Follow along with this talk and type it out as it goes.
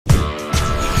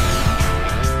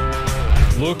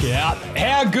Look out.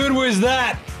 How good was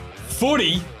that?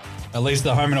 Footy, at least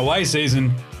the home and away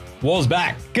season, was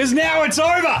back. Because now it's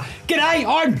over. G'day,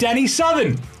 I'm Danny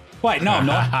Southern. Wait, no, I'm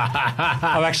not.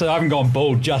 I haven't gone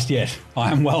bald just yet.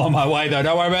 I am well on my way, though.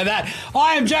 Don't worry about that.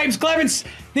 I am Jaymz Clements.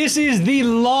 This is the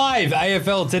live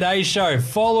AFL Today Show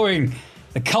following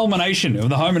the culmination of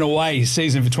the home and away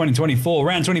season for 2024.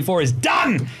 Round 24 is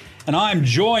done. And I am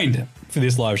joined for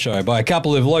this live show by a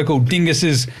couple of local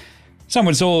dinguses. Some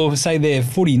would say they're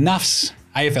footy nuffs.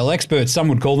 AFL experts, some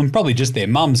would call them, probably just their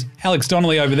mums. Alex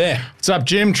Donnelly over there. What's up,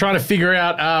 Jim? Trying to figure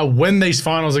out when these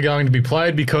finals are going to be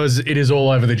played because it is all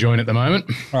over the joint at the moment.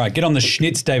 All right, get on the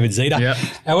schnitz, David Zeta. Yep.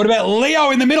 And what about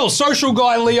Leo in the middle? Social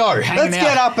guy Leo. Let's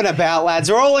get up and about, lads.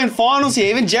 We're all in finals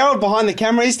here. Even Gerald behind the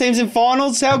camera, his team's in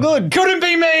finals. How good? Couldn't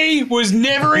be me. Was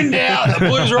never in doubt. The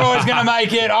Blues were always going to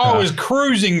make it. I was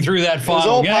cruising through that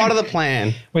final game. It was all part of the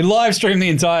plan. We live streamed the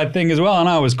entire thing as well, and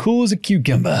I was cool as a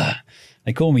cucumber.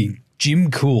 They call me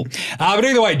Jim Cool. But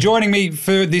either way, joining me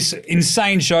for this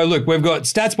insane show, look, we've got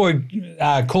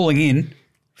Statsboy calling in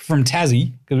from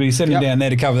Tassie because we sent him down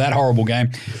there to cover that horrible game.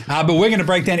 But we're going to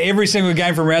break down every single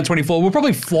game from round 24. We'll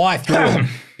probably fly through them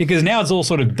because now it's all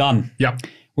sort of done. Yep.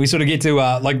 We sort of get to,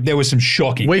 there was some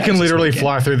shocking We games can literally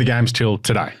fly through the games till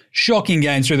today. Shocking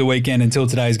games through the weekend until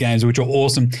today's games, which are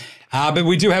awesome. But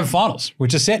we do have finals,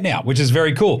 which are set now, which is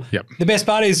very cool. Yep. The best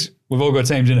part is we've all got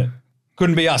teams in it.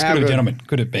 Couldn't be us, could have, gentlemen.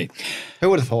 Could it be? Who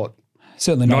would have thought?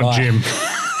 Certainly not Jim.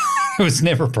 It was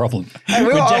never a problem. Hey, we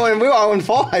were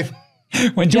 0-5.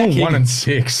 When Jack You're Higgins,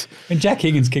 1-6. When Jack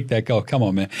Higgins kicked that goal, come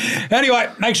on, man. Anyway,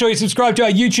 make sure you subscribe to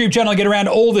our YouTube channel and get around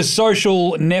all the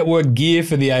social network gear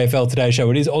for the AFL Today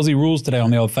Show. It is Aussie rules today on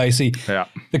the old facey. Yeah.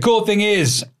 The cool thing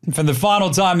is, for the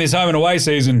final time this home and away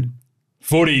season,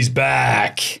 footy's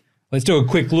back. Let's do a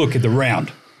quick look at the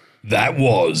round. That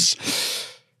was.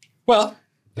 Well,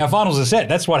 our finals are set.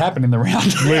 That's what happened in the round.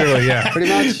 Literally, yeah. Pretty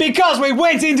much. Because we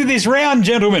went into this round,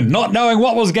 gentlemen, not knowing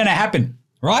what was going to happen,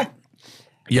 right?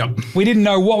 Yep. We didn't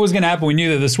know what was going to happen. We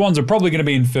knew that the Swans are probably going to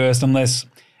be in first unless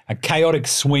a chaotic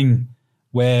swing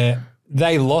where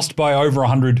they lost by over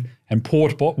 100 and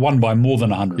Port won by more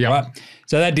than 100, right?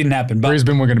 So that didn't happen. But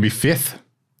Brisbane were going to be fifth,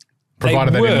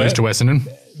 provided they didn't lose to Essendon.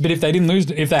 But if they didn't lose,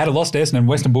 if they had lost to Essendon,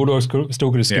 Western Bulldogs still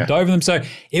could have skipped over them. So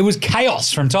it was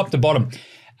chaos from top to bottom.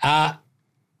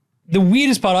 The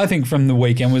weirdest part, I think, from the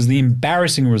weekend was the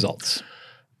embarrassing results.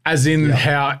 As in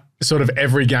how sort of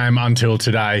every game until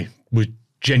today would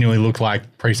genuinely look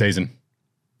like preseason.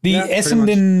 The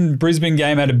Essendon-Brisbane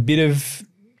game had a bit of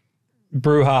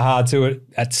brouhaha to it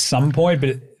at some point,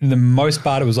 but the most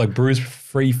part it was like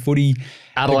bruise-free footy.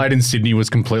 Adelaide and Sydney was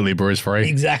completely bruise-free.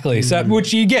 Exactly. So,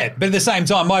 which you get. But at the same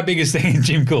time, my biggest thing,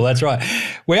 Jim Cool, that's right.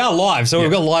 We are live, so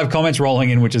we've got live comments rolling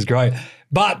in, which is great.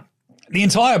 But the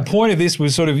entire point of this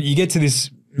was sort of you get to this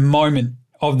moment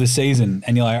of the season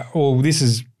and you're like, oh, this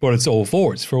is what it's all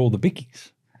for. It's for all the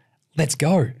bickies. Let's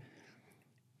go.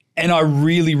 And I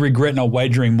really regret not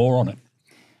wagering more on it.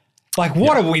 Like,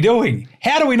 what are we doing?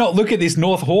 How do we not look at this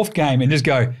North Hawth game and just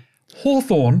go,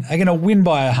 Hawthorn are going to win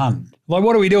by 100? Like,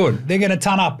 what are we doing? They're going to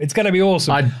ton up. It's going to be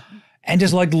awesome. And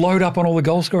just like load up on all the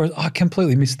goal scorers. I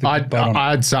completely missed the boat on it. I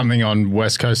had something on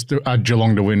West Coast,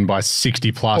 Geelong to win by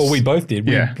 60 plus. Well, we both did.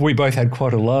 We both had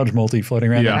quite a large multi floating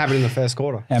around. That happened in the first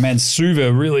quarter. Our man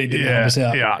Suva really didn't help us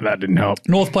out. Yeah, that didn't help.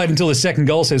 North played until the second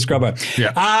goal, says Scrubbo.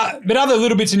 Yeah. But other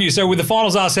little bits of news. So with the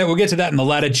finals are set, we'll get to that in the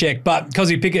ladder check. But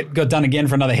Cozzy Pickett got done again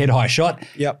for another head-high shot.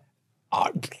 Yep.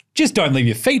 Just don't leave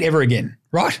your feet ever again,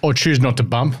 right? Or choose not to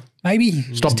bump. Maybe.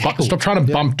 Stop trying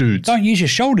to bump dudes. Don't use your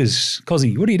shoulders,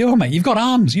 Cozzy. What are you doing, mate? You've got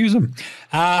arms. Use them.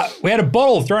 We had a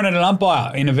bottle thrown at an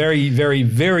umpire in a very, very,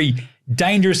 very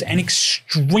dangerous and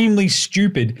extremely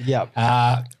stupid It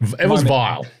was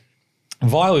vile.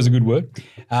 Vile is a good word.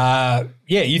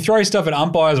 You throw stuff at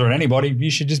umpires or at anybody, you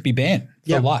should just be banned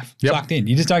for life. Sucked in.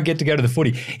 You just don't get to go to the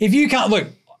footy. If you can't, look,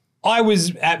 I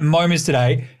was at moments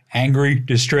today angry,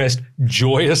 distressed,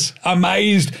 joyous,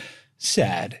 amazed,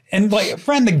 sad, and like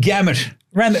ran the gamut.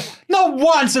 Not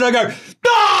once did I go,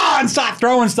 and start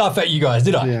throwing stuff at you guys,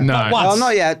 did I? Yeah. No. Not once. Well,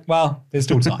 not yet. Well, there's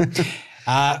still time.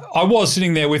 I was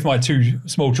sitting there with my two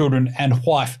small children and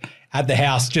wife at the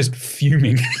house just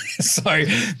fuming. So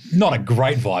not a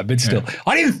great vibe, but still. Yeah.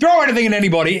 I didn't throw anything at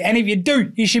anybody, and if you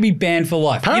do, you should be banned for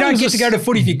life. You don't get to go to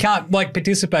footy if you can't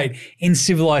participate in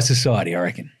civilised society, I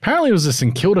reckon. Apparently it was a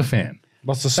St Kilda fan.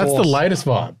 What's the source? That's the latest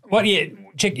vibe. Well,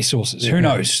 check your sources. Who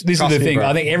knows? This is the thing. Bro.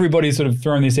 I think everybody's sort of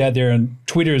throwing this out there, and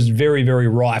Twitter is very, very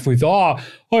rife with, I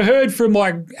heard from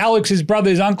Alex's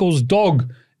brother's uncle's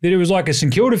dog that it was like a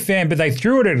St Kilda fan, but they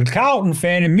threw it at a Carlton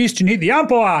fan and missed and hit the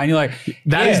umpire. And you're like,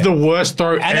 that is the worst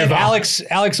throw and ever. then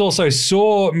Alex also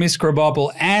saw Miss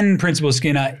Krabappel and Principal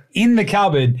Skinner in the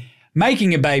cupboard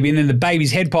making a baby, and then the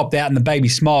baby's head popped out and the baby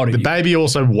smiled at you. The baby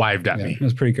also waved at me. It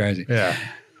was pretty crazy. Yeah.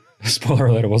 Spoiler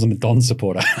alert, it wasn't a Don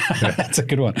supporter. That's a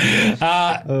good one.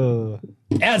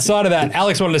 Outside of that,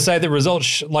 Alex wanted to say that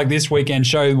results like this weekend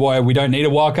show why we don't need a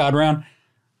wildcard round.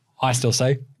 I still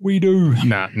say we do.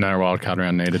 No wildcard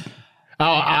round needed.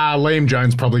 Liam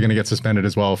Jones probably going to get suspended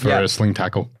as well for a sling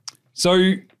tackle.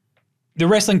 So the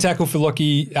wrestling tackle for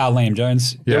Liam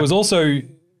Jones. Yeah. There was also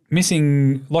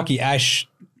missing Lockie Ash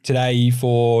today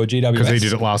for GWS. Because he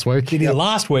did it last week. He did it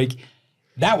last week.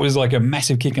 That was like a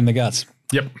massive kick in the guts.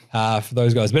 Yep. For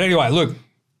those guys. But anyway, look,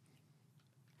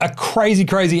 a crazy,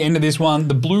 crazy end of this one.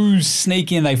 The Blues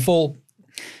sneak in. They fall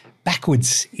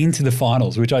backwards into the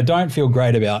finals, which I don't feel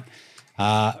great about.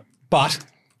 But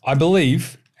I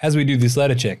believe, as we do this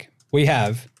ladder check, we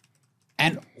have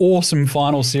an awesome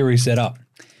final series set up.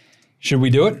 Should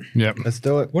we do it? Yep. Let's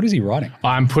do it. What is he writing?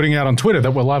 I'm putting out on Twitter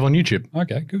that we're live on YouTube.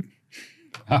 Okay, good.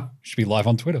 Should be live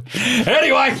on Twitter.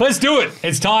 Anyway, let's do it.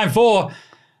 It's time for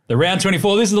the round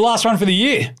 24. This is the last one for the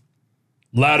year.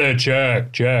 Ladder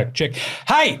check.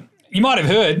 Hey, you might have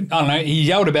heard, I don't know, he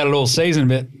yelled about it all season,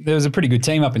 but there was a pretty good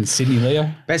team up in Sydney, Leo.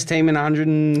 Best team in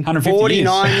 150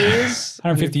 149 years.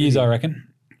 150 years, I reckon.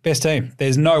 Best team.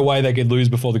 There's no way they could lose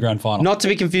before the grand final. Not to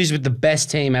be confused with the best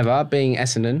team ever, being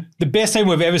Essendon. The best team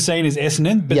we've ever seen is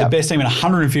Essendon, but the best team in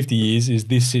 150 years is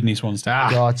this Sydney Swans team.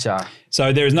 Gotcha.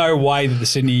 So there is no way that the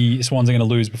Sydney Swans are going to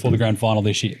lose before the grand final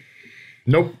this year.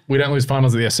 Nope, we don't lose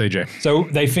finals at the SCG. So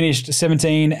they finished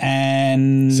 17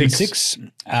 and 6,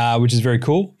 which is very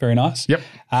cool, very nice. Yep.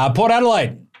 Port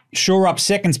Adelaide, sure up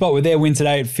second spot with their win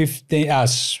today at 15.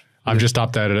 I've just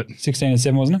updated it. 16 and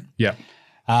 7, wasn't it? Yep.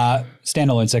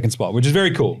 Standalone second spot, which is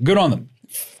very cool. Good on them.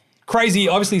 Crazy.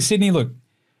 Obviously, Sydney, look,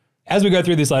 as we go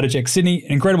through this ladder check, Sydney,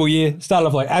 an incredible year. Started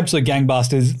off like absolute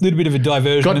gangbusters. A little bit of a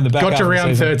diversion in the back. Got to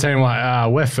round 13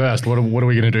 like, we're first. What are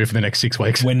we going to do for the next 6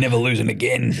 weeks? We're never losing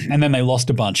again. And then they lost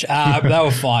a bunch. But they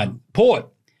were fine. Port,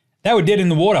 they were dead in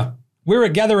the water. We were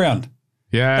at gather round.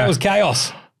 Yeah. That was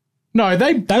chaos. No,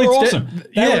 they were awesome.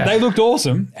 They looked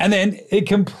awesome. And then it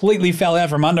completely fell out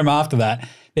from under them after that.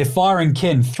 They're firing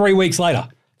Ken 3 weeks later.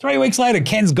 3 weeks later,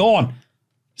 Ken's gone.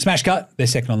 Smash cut. They're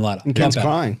second on the ladder. And Ken's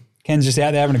crying. Ken's just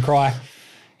out there having a cry.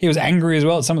 He was angry as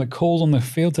well at some of the calls on the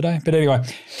field today. But anyway,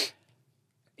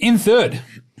 in third,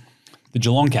 the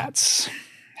Geelong Cats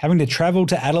having to travel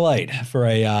to Adelaide for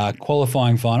a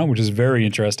qualifying final, which is very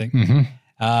interesting. Mm-hmm.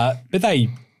 But they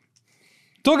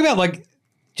talk about like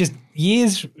just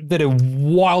years that are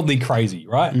wildly crazy,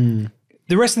 right?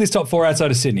 The rest of this top four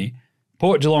outside of Sydney,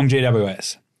 Port, Geelong,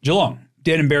 GWS. Geelong,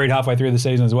 dead and buried halfway through the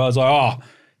season as well. It's like, oh,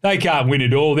 they can't win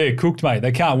it all. They're cooked, mate.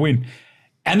 They can't win.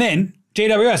 And then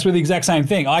GWS were the exact same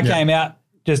thing. I came out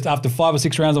just after 5 or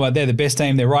 6 rounds. I'm like, they're the best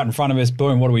team. They're right in front of us.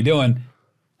 Boom, what are we doing?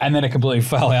 And then it completely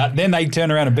fell out. Then they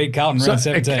turned around and beat Carlton round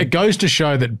 17. It goes to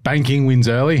show that banking wins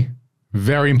early.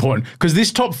 Very important. Because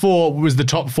this top four was the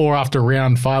top four after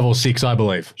round 5 or 6, I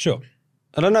believe. Sure.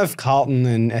 I don't know if Carlton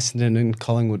and Essendon and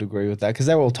Collingwood agree with that because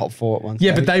they were all top 4 at one stage.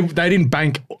 Yeah, but they didn't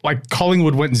bank. Like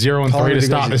Collingwood went 0 and 3 to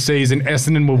start the season.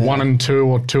 Essendon were 1 and 2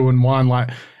 or 2 and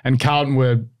 1. And Carlton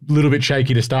were a little bit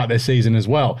shaky to start their season as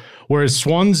well. Whereas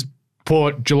Swans,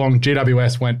 Port, Geelong,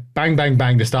 GWS went bang, bang,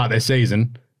 bang to start their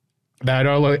season. They had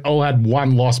all had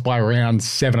one loss by round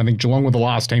 7. I think Geelong were the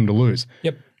last team to lose.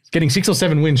 Yep. Getting 6 or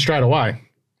 7 wins straight away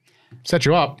set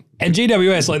you up. And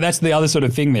GWS, like that's the other sort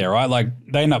of thing there, right? Like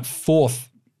they end up 4th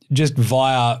just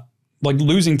via, like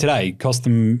losing today cost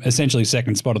them essentially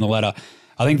second spot on the ladder.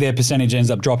 I think their percentage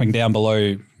ends up dropping down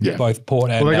below both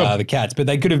Port and the Cats, but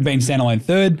they could have been standalone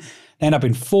 3rd. They end up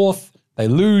in 4th. They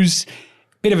lose.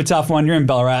 Bit of a tough one. You're in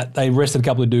Ballarat. They rested a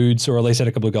couple of dudes or at least had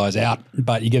a couple of guys out,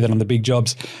 but you get that on the big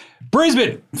jobs.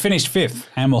 Brisbane finished 5th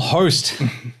and will host.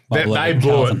 They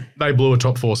blew it. They blew a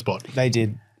top 4 spot. They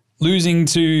did. Losing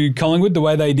to Collingwood the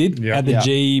way they did at the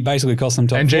G basically cost them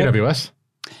top 4. And GWS.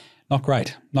 Not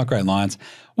great. Not great Lions.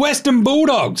 Western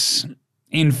Bulldogs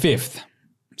in 5th.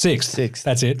 6th.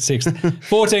 That's it. 6th.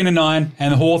 14 and 9,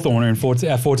 and Hawthorn are in 14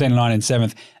 and 9 in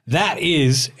 7th. That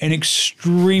is an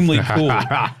extremely cool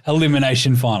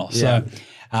elimination final. Yeah.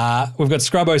 So we've got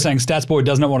Scrubbo saying Stats Boy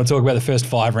does not want to talk about the first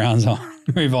 5 rounds. I'll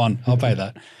move on. I'll pay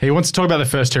that. He wants to talk about the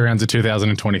first 2 rounds of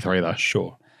 2023 though.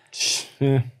 Sure.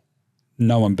 Yeah.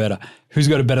 No one better. Who's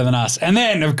got it better than us? And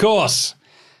then, of course,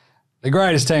 the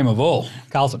greatest team of all,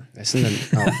 Carlton.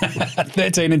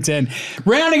 13 and 10.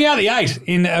 Rounding out the 8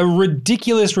 in a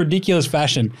ridiculous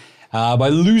fashion by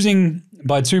losing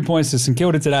by 2 points to St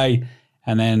Kilda today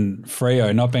And then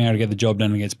Freo not being able to get the job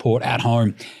done against Port at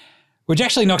home, which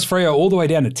actually knocks Freo all the way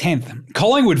down to 10th.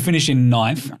 Collingwood finish in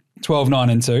 9th,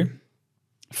 12-9-2.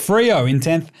 Freo in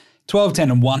 10th,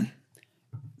 12-10-1.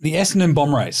 The Essendon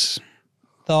bomb race.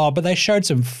 Oh, but they showed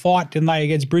some fight, didn't they,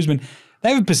 against Brisbane?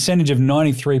 They have a percentage of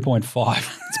 93.5.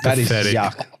 That is pathetic.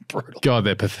 yuck. Brutal. God,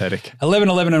 they're pathetic.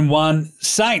 11-11-1.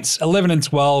 Saints,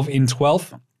 11-12 in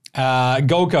 12th.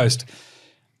 Gold Coast,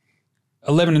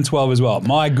 11-12 as well.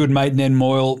 My good mate, Ned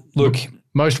Moyle. Look,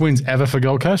 Most wins ever for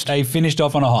Gold Coast. they finished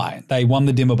off on a high. They won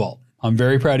the Dimmer Bowl. I'm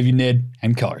very proud of you, Ned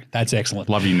and Co. That's excellent.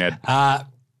 Love you, Ned.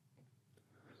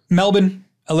 Melbourne,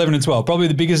 11-12. Probably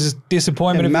the biggest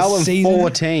disappointment of the Melbourne season.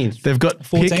 14th. They've got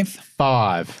 14th? pick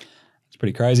 5. It's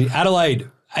pretty crazy. Adelaide,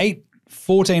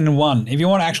 8-14-1. If you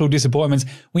want actual disappointments,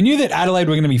 we knew that Adelaide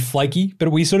were going to be flaky, but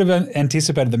we sort of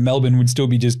anticipated that Melbourne would still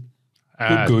be just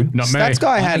good. Not me. Stats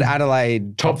guy had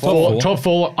Adelaide Top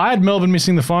four. I had Melbourne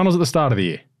missing the finals at the start of the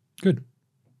year. Good.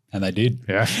 And they did.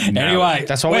 Yeah. Anyway,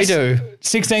 That's what we do.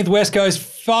 16th West Coast,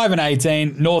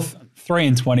 5-18. North,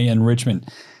 3-20. And Richmond,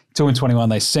 2-21.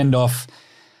 They send off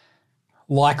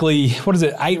likely,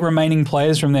 8 remaining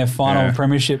players from their final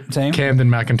premiership team. Camden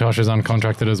McIntosh is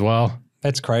uncontracted as well.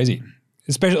 That's crazy.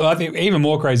 Especially, I think even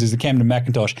more crazy is the Camden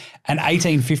McIntosh. An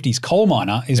 1850s coal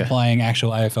miner is playing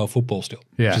actual AFL football still,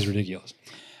 which is ridiculous.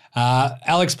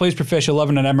 Alex, please profess your love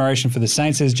and admiration for the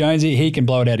Saints, says Jonesy. He can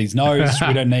blow it out his nose.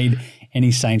 We don't need any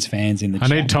Saints fans in the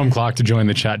chat. I need Tom Clark to join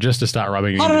the chat just to start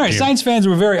rubbing it I don't know. in. Saints fans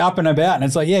were very up and about, and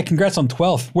it's like, yeah, congrats on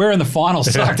 12th. We're in the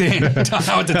finals, sucked in. Don't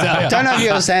know what to tell you. Don't know if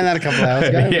you were saying that a couple of hours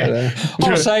ago. Yeah.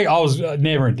 But, I was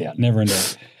never in doubt, never in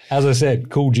doubt. As I said,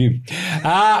 cool Jim.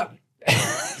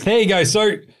 There you go.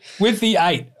 So with the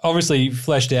 8 obviously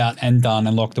fleshed out and done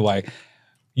and locked away,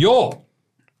 your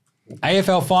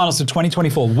AFL Finals of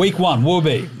 2024, week 1 will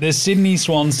be the Sydney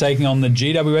Swans taking on the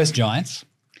GWS Giants.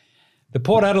 The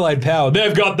Port Adelaide Power,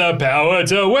 they've got the power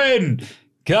to win.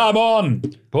 Come on.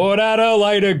 Port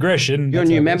Adelaide aggression. you're a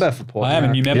new member for Port. I am a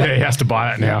new member. Yeah, he has to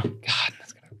buy it now. God,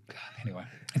 that's going to, anyway.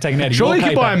 I'm taking out Surely you your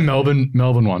could buy a paper.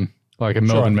 Melbourne one, like a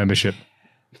Melbourne Sure. membership.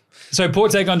 So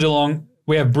Port take on Geelong.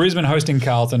 We have Brisbane hosting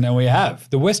Carlton, and we have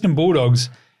the Western Bulldogs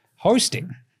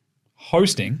hosting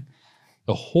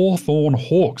the Hawthorn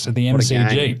Hawks at the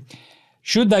MCG.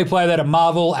 Should they play that at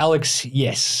Marvel, Alex?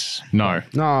 Yes. No.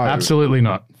 No. Absolutely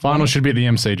not. Final should be at the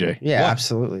MCG. Yeah, What?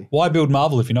 absolutely. Why build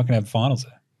Marvel if you're not going to have finals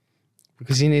there?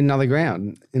 Because you need another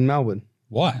ground in Melbourne.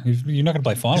 Why? If you're not going to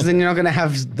play finals. Because then you're not going to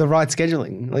have the right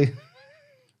scheduling. Like,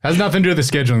 Has nothing to do with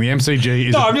the scheduling. The MCG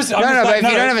is. No, I'm just but if you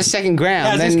don't have a second ground,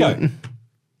 How's then this go?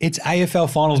 It's AFL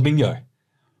Finals bingo.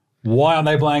 Why aren't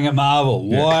they playing at Marvel?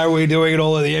 Why are we doing it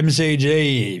all at the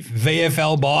MCG?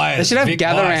 VFL bias. they should have Vic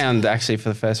gather bias. round actually for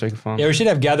the first week of finals. Yeah, we should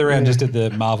have gather round just at the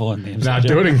Marvel and the MCG. Nah,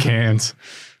 do it in cans.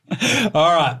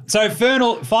 All right. So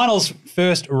finals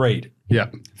first read.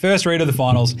 Yep. First read of the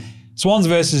finals. Swans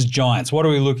versus Giants. What are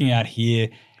we looking at here?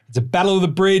 It's a battle of the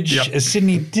bridge, Yep. a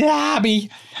Sydney derby.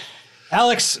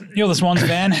 Alex, you're the Swans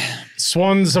fan.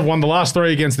 Swans have won the last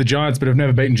 3 against the Giants, but have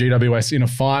never beaten GWS in a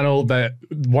final.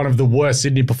 One of the worst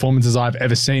Sydney performances I've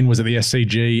ever seen was at the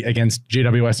SCG against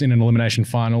GWS in an elimination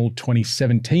final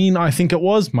 2017, I think it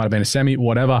was. Might have been a semi,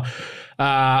 whatever.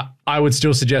 I would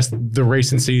still suggest the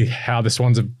recency, how the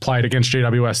Swans have played against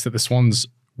GWS, that the Swans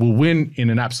will win in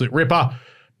an absolute ripper.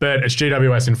 But it's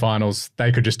GWS in finals.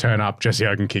 They could just turn up. Jesse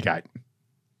Hogan kick 8.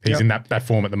 He's in that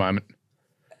form at the moment.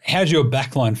 How's your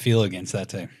backline feel against that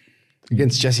team?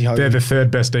 Against Jesse Hogan. They're the 3rd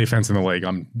best defense in the league.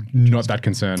 I'm not that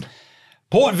concerned.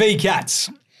 Port v Cats.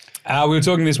 We were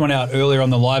talking this one out earlier on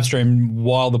the live stream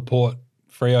while the Port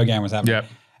Freo game was happening.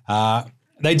 Yep.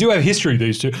 They do have history,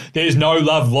 these two. There's no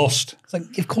love lost. It's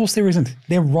like, of course there isn't.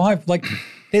 They're right. Like,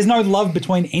 there's no love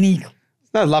between any.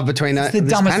 No love between It's the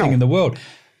this dumbest panel. thing in the world.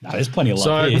 No, there's plenty of love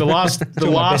So here. the last Two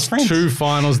of my best friends. 2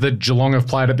 finals that Geelong have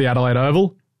played at the Adelaide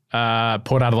Oval,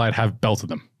 Port Adelaide have belted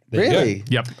them. There you go. Really?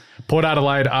 Yep. Port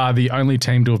Adelaide are the only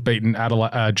team to have beaten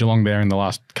Geelong there in the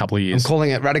last couple of I'm years.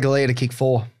 calling it Radicalia to kick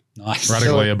 4. Nice.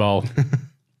 Radically a bowl.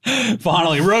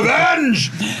 Finally, revenge.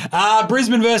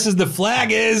 Brisbane versus the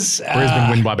Flaggers. Brisbane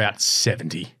win by about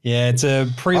 70. Yeah, it's a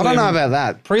prelim. I don't know about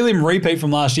that. Prelim repeat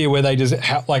from last year where they just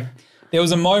there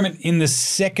was a moment in the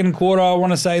second quarter, I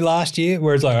want to say last year,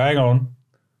 where it's like, hang on,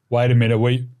 wait a minute,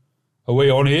 are we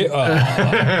on here?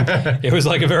 It was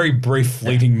like a very brief,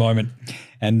 fleeting moment,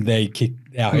 and they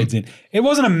kicked our heads in. It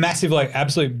wasn't a massive,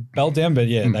 absolute belt down, but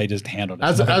yeah, they just handled it.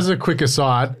 As a quick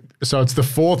aside, so it's the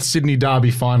 4th Sydney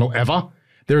Derby final ever.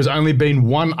 There has only been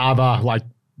one other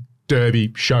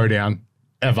derby showdown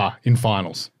ever in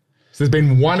finals. So there's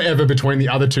been one ever between the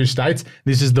other 2 states.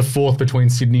 This is the 4th between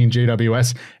Sydney and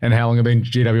GWS. And how long have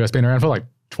GWS been around for?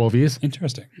 12 years.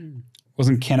 Interesting.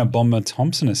 Wasn't Kenna Bomber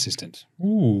Thompson assistant?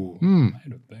 Ooh, might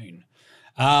have been.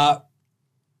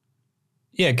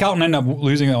 Yeah, Carlton ended up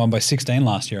losing that one by 16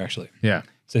 last year, actually. Yeah.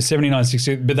 So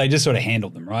 79-60, but they just sort of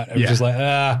handled them, right? It was Yeah. just like,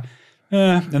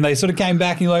 and they sort of came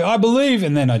back and you're like, I believe,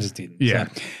 and then I just didn't. Yeah.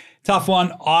 So, tough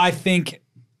one. I think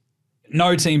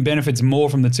no team benefits more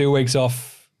from the 2 weeks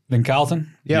off than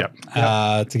Carlton. Yep.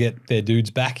 To get their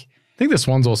dudes back. I think the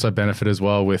Swans also benefit as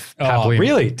well with Papley.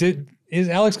 Really? Is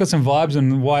Alex got some vibes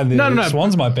on why the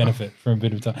Swans might benefit for a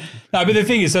bit of time? No, but the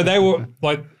thing is, so they were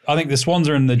like, I think the Swans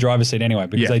are in the driver's seat anyway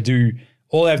because they do.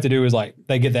 All they have to do is like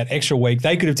they get that extra week.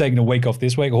 They could have taken a week off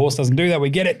this week. A horse doesn't do that. We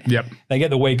get it. Yep. They get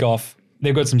the week off.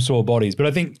 They've got some sore bodies. But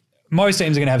I think most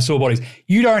teams are going to have sore bodies.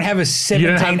 You don't have a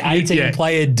 17, 18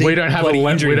 player deep we don't have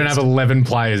 11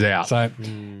 players out. So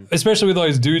especially with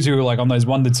those dudes who are like on those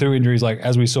 1 to 2 injuries, like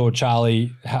as we saw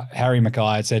Charlie, Harry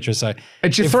Mackay, etc. So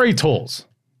it's your 3 talls.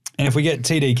 And if we get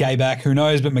TDK back, who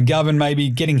knows? But McGovern maybe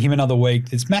getting him another week,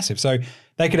 it's massive. So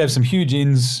they could have some huge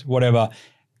ins, whatever.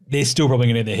 They're still probably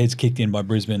going to get their heads kicked in by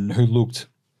Brisbane, who looked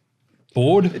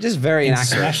bored. They're just very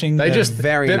inaccurate. Smashing.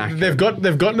 Inaccurate. They've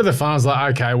gotten to the finals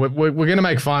like, okay, we're going to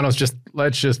make finals.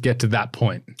 Let's just get to that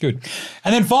point. Good.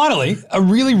 And then finally, a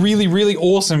really, really, really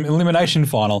awesome elimination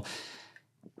final.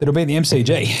 It'll be at the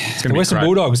MCG. The Western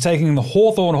Bulldogs taking the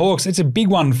Hawthorn Hawks. It's a big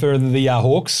one for the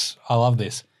Hawks. I love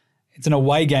this. It's an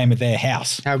away game at their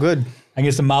house. How good?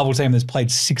 Against a Marvel team that's played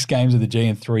 6 games of the G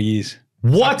in 3 years.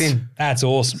 What? That's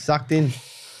awesome. Sucked in.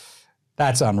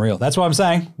 That's unreal. That's why I'm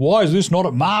saying, why is this not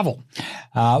at Marvel?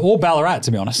 Or Ballarat,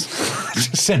 to be honest.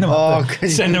 Just send them up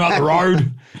the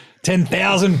road.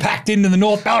 10,000 packed into the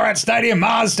North Ballarat Stadium,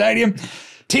 Mars Stadium.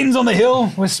 Tins on the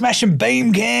hill. We're smashing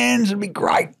beam cans. It'll be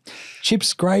great.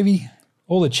 Chips, gravy,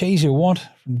 all the cheese you want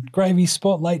from Gravy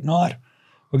Spot late night.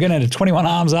 We're going to 21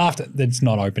 Arms after. That's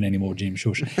not open anymore, Jim.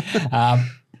 Shush.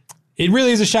 It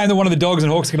really is a shame that one of the Dogs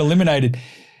and Hawks get eliminated.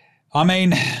 I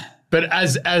mean... But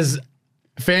as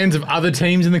fans of other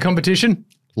teams in the competition,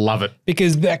 love it.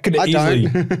 Because that could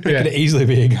easily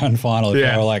be a gun final if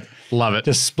they were like... Love it.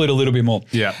 Just split a little bit more.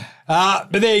 Yeah.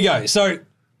 But there you go. So...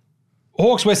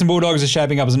 Hawks, Western Bulldogs are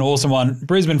shaping up as an awesome one.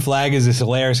 Brisbane Flaggers is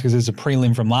hilarious because it's a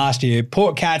prelim from last year.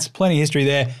 Port Cats, plenty of history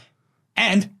there.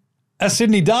 And a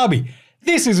Sydney Derby.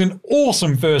 This is an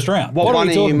awesome first round. What one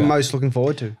are you most looking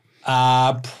forward to?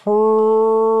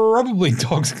 Probably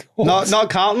Dogs. Not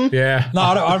Carlton? Yeah. No,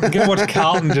 I'm going to watch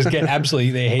Carlton just get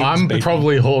absolutely their heads I'm beaten.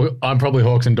 probably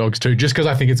Hawks and Dogs too, just because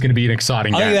I think it's going to be an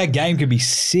exciting game. I think that game could be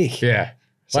sick. Yeah.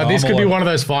 So like this could be one of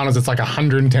those finals. It's like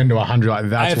 110 to 100. Like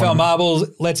that's AFL Marbles,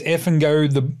 let's effing go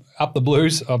up the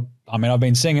Blues. I mean, I've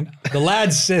been singing. The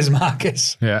lads, says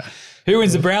Marcus. Yeah. Who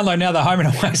wins the Brownlow now the home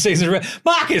and away season?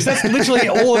 Marcus, that's literally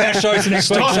all of our shows next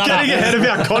week. Stop getting ahead of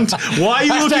our content. Why are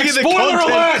you looking at the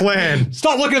content plan?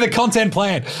 Stop looking at the content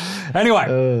plan.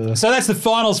 Anyway, so that's the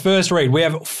finals first read. We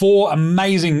have 4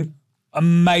 amazing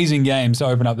games to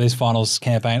open up this finals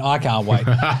campaign. I can't wait.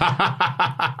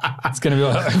 It's going to be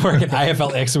we're an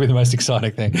AFL X will be the most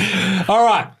exciting thing. All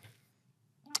right.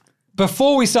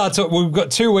 Before we start, we've got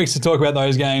 2 weeks to talk about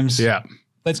those games. Yeah.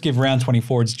 Let's give round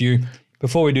 24 its due.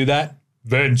 Before we do that,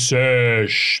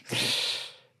 Vincesh.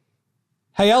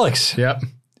 Hey, Alex. Yep.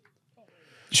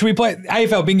 Should we play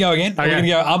AFL bingo again? Okay. We're going to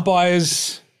go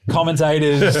umpires,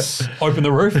 commentators, open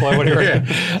the roof. Like, what do you reckon?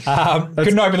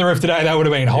 Couldn't open the roof today. That would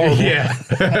have been horrible.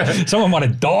 Yeah. Someone might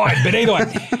have died. But either way,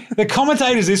 the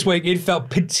commentators this week, it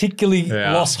felt particularly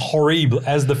los horrible,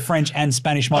 as the French and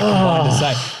Spanish might combine to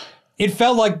say. It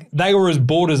felt like they were as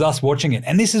bored as us watching it.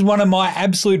 And this is one of my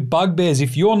absolute bugbears.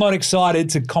 If you're not excited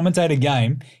to commentate a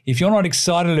game, if you're not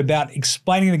excited about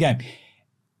explaining the game,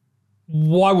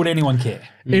 why would anyone care?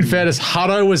 In fairness,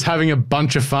 Hutto was having a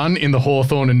bunch of fun in the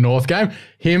Hawthorn and North game.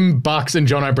 Him, Bucks, and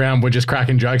John O'Brien were just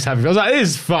cracking jokes. I was like, it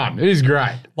is fun. It is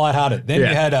great. Lighthearted. Then you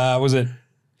had,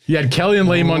 You had Kelly and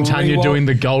Lee Montagna doing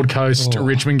the Gold Coast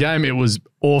Richmond game. It was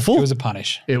awful. It was a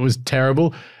punish. It was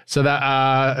terrible. So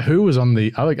that who was on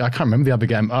the other? I can't remember the other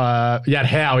game. You had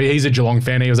Howe. He's a Geelong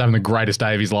fan. He was having the greatest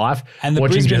day of his life. And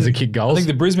watching Jezza kick goals. I think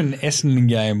the Brisbane Essendon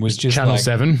game was just Channel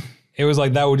 7. It was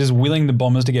like they were just willing the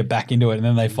Bombers to get back into it, and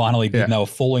then they finally did. And they were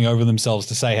falling over themselves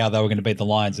to say how they were going to beat the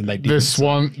Lions, and they did. The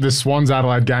Swans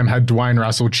Adelaide game had Dwayne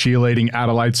Russell cheerleading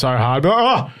Adelaide so hard.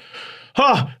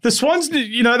 The Swans,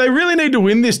 they really need to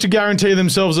win this to guarantee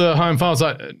themselves a home final. It's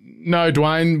like, no,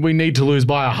 Dwayne, we need to lose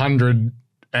by 100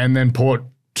 and then Port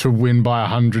to win by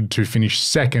 100 to finish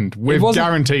second. We've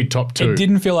guaranteed top 2. It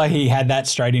didn't feel like he had that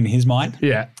straight in his mind.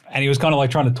 Yeah. And he was kind of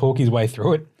like trying to talk his way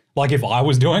through it, like if I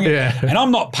was doing it. Yeah. And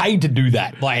I'm not paid to do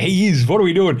that. Like he is. What are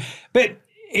we doing? But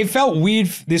it felt weird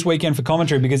this weekend for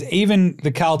commentary because even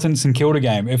the Carlton St Kilda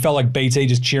game, it felt like BT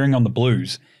just cheering on the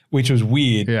Blues, which was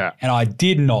weird. Yeah. And I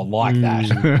did not like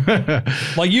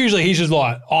that. Like usually he's just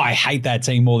like, oh, I hate that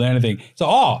team more than anything. So,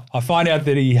 I find out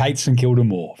that he hates St Kilda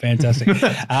more. Fantastic.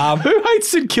 Who hates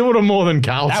St Kilda more than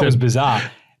Carlton? That was bizarre.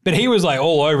 But he was like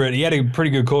all over it. He had a pretty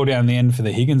good call down in the end for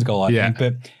the Higgins goal, I think.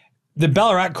 But the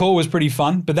Ballarat call was pretty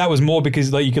fun, but that was more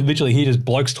because like you could literally hear just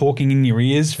blokes talking in your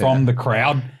ears from the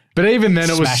crowd. But even then,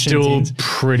 it was still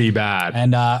pretty bad.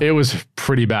 And it was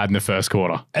pretty bad in the first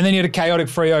quarter. And then you had a chaotic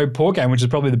Freo Port game, which is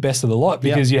probably the best of the lot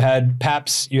because you had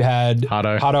Paps, you had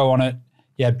Hutto on it,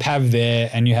 you had Pav there,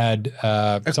 and you had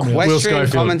equestrian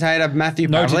commentator Matthew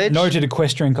Pavlich. Noted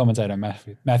equestrian commentator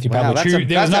Matthew Wow, Pavlich.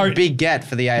 that's a big get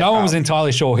for the AFL. No one was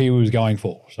entirely sure who he was going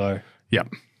for. So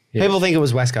people think it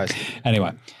was West Coast.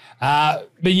 Anyway, but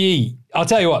I'll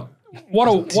tell you what.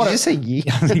 Did you say yee?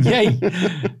 Yay.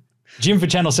 Jim for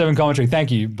Channel 7 commentary.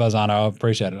 Thank you, Bazzano. I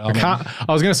appreciate it. I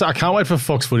was going to say, I can't wait for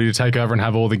Fox Footy to take over and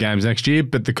have all the games next year,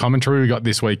 but the commentary we got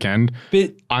this weekend,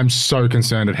 I'm so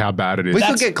concerned at how bad it is. We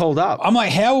could get called up. I'm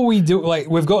like, how are we doing? Like,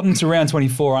 we've gotten to round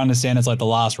 24. I understand it's like the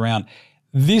last round.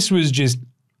 This was just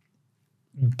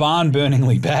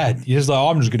barn-burningly bad. You're just like,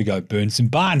 I'm just going to go burn some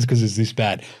barns because it's this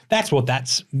bad. That's what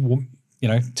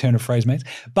turn of phrase means.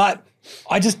 But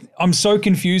I'm so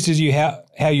confused as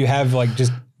how you have like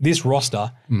just this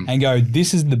roster and go,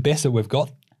 this is the best that we've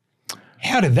got.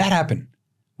 How did that happen?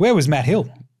 Where was Matt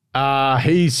Hill?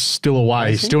 He's still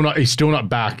away. He's still not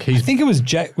back. I think it was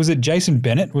was it Jason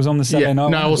Bennett was on the Saturday night?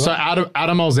 No, so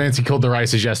Adam Olzanski called the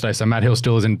races yesterday, so Matt Hill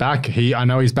still isn't back. I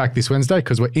know he's back this Wednesday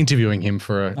because we're interviewing him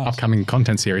for an upcoming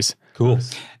content series. Cool.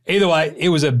 Either way, it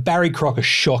was a Barry Crocker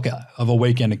shocker of a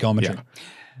weekend of commentary. Yeah.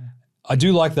 I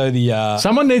do like though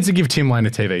someone needs to give Tim Lane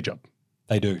a TV job.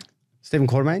 They do. Stephen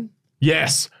Quartermain?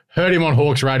 Yes. Heard him on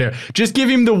Hawks Radio. Just give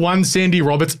him the one Sandy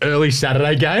Roberts early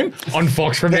Saturday game on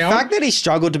Fox from now on. The fact that he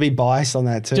struggled to be biased on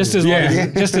that too. Just as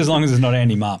long as it's not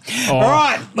Andy Marr. Oh. All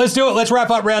right, let's do it. Let's wrap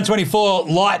up round 24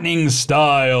 lightning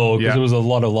style because there was a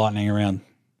lot of lightning around.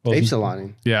 Heaps of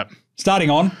lightning. Yeah. Starting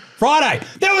on Friday,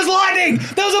 there was lightning.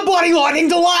 There was a bloody lightning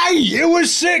delay. It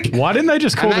was sick. Why didn't they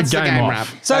just call the game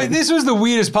off? So this was the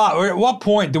weirdest part. At what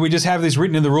point do we just have this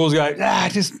written in the rules? Go,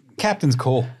 just captain's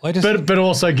call. But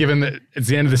also, given that it's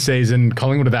the end of the season,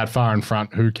 Collingwood are that far in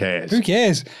front. Who cares? Who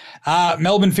cares?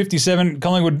 Melbourne 57,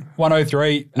 Collingwood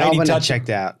 103. Melbourne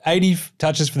checked out. 80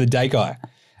 touches for the Dacos.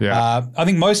 Yeah. I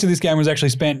think most of this game was actually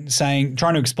spent trying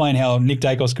to explain how Nick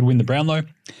Dacos could win the Brownlow.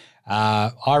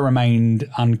 I remained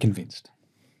unconvinced.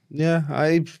 Yeah,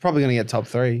 he's probably going to get top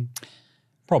 3.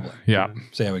 Probably. Yeah.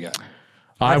 So here we go.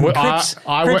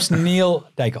 Cripps Neil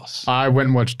Dacos. I went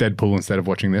and watched Deadpool instead of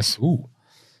watching this. Ooh.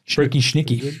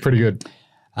 Schnicky. Pretty good.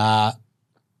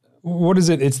 What is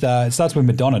it? It starts with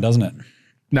Madonna, doesn't it?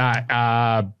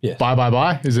 Nah. Yes. Bye, bye,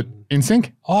 bye. Is it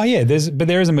NSYNC? Oh, yeah.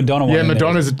 There is a Madonna one. Yeah,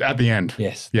 Madonna's at the end.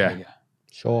 Yes. Yeah.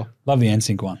 Sure. Love the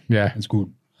NSYNC one. Yeah. It's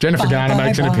good. Jennifer Garner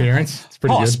makes an appearance. It's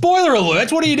pretty good. Spoiler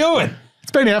alert. What are you doing?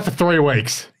 It's been out for 3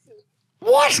 weeks.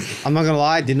 What? I'm not going to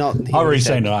lie. I did not. I've already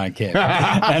seen it. I don't care.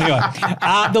 Anyway,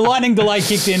 the lightning delay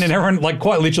kicked in and everyone, like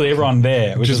quite literally everyone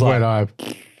there, which is like,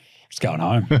 just going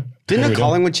home. Didn't the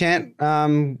Collingwood chant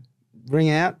ring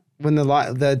out when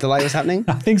the delay was happening?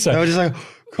 I think so. They were just like,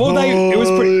 well,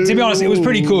 to be honest, it was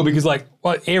pretty cool because like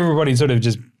everybody sort of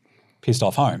just pissed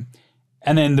off home.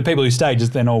 And then the people who stayed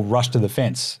just then all rushed to the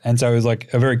fence. And so it was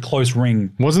like a very close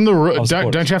ring. Wasn't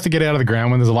don't you have to get out of the ground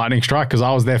when there's a lightning strike? Because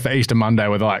I was there for Easter Monday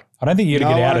with like... I don't think you got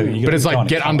to get out of it. But it's like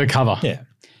get under cover. Yeah.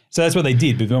 So that's what they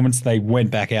did. But then once they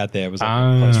went back out there, it was like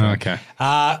a close ring. Okay.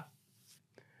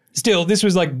 Still, this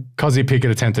was like... Cozzy Pickett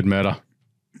attempted murder.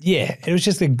 Yeah. It was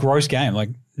just a gross game. Like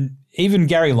even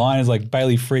Gary Lyon is like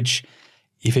Bailey Fritsch,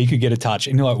 if he could get a touch.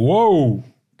 And you're like, whoa,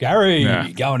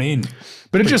 Gary, going in.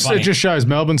 But it just shows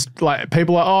Melbourne's like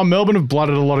people are Melbourne have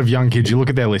blooded a lot of young kids. You look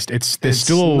at their list; there's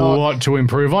still a lot to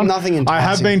improve on. Nothing enticing. I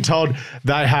have been told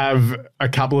they have a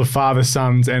couple of father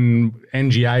sons and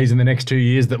NGAs in the next 2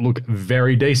 years that look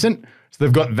very decent. So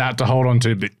they've got that to hold on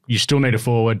to, but you still need a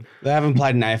forward. They haven't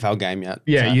played an AFL game yet.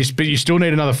 Yeah, but you still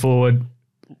need another forward.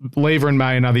 Lever and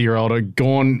May, another year older.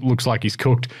 Gawn looks like he's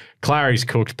cooked. Clary's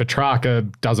cooked. Petrarca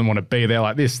doesn't want to be there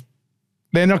like this.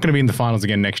 They're not going to be in the finals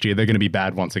again next year. They're going to be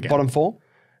bad once again. Bottom 4?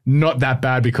 Not that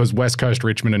bad because West Coast,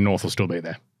 Richmond and North will still be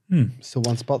there. Still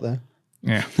one spot there.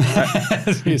 Yeah.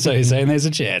 So you're saying there's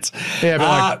a chance. Yeah, but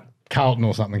like Carlton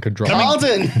or something could drop.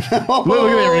 Carlton! Look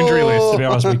at their injury list. To be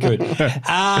honest, we could.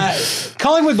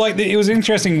 Collingwood, like it was an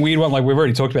interesting, weird one. Like we've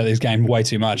already talked about this game way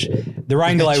too much. The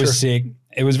rain delay was sick.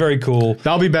 It was very cool.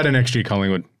 They'll be better next year,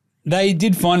 Collingwood. They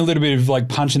did find a little bit of like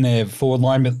punch in their forward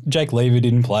line, but Jake Lever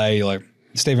didn't play. Like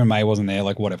Stephen May wasn't there,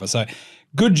 like whatever. So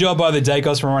good job by the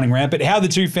Dacos for running rampant. How are the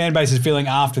two fan bases feeling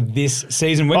after this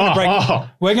season? We're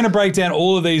going to break down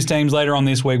all of these teams later on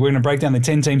this week. We're going to break down the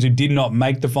 10 teams who did not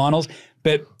make the finals.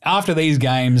 But after these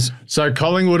games, so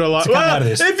Collingwood are like, out of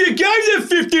this. If your game's at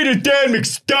 50 to Dan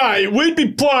McStay, we'd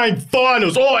be playing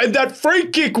finals. Oh, and that free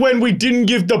kick when we didn't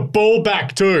give the ball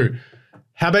back too.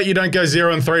 How about you don't go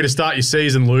 0-3 to start your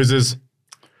season, losers?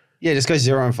 Yeah, just go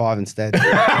 0-5 instead.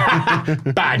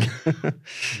 Bang.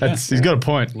 He's got a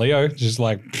point. Leo just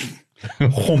like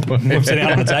whips it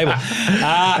out on the table.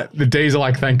 The D's are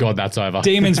like, thank God that's over.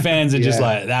 Demons fans are just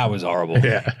like, that was horrible.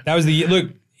 Yeah. That was look,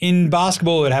 in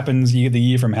basketball, it happens, you get the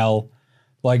year from hell.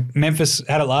 Like Memphis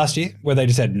had it last year where they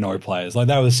just had no players. Like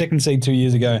they were the second seed 2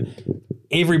 years ago.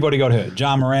 Everybody got hurt.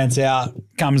 Ja Morant's out,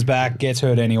 comes back, gets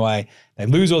hurt anyway. They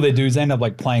lose all their dudes. They end up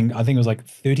like playing, I think it was like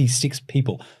 36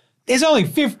 people. There's only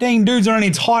 15 dudes on an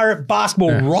entire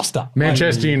basketball roster.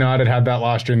 Manchester United had that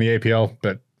last year in the APL,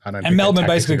 but I don't think. And Melbourne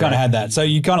basically kind of had that. So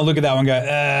you kind of look at that one and go,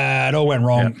 it all went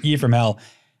wrong. Year from hell.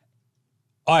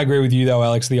 I agree with you though,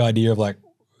 Alex, the idea of like,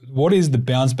 what is the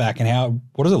bounce back and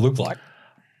what does it look like?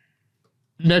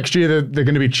 Next year they're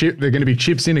going to be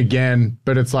chips in again,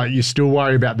 but it's like you still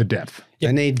worry about the depth.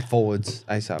 They need forwards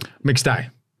ASAP. McStay.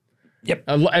 Yep.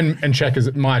 And Check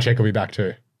will be back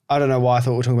too. I don't know why I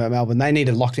thought we were talking about Melbourne. They need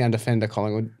a lockdown defender,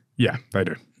 Collingwood. Yeah, they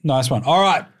do. Nice one. All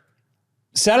right.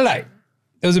 Saturday,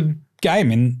 there was a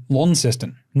game in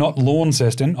Launceston. Not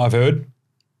Launceston, I've heard.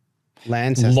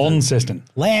 Launceston.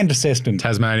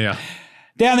 Tasmania.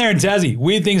 Down there in Tassie.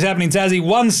 Weird things happening in Tassie.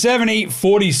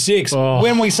 170-46. Oh.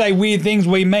 When we say weird things,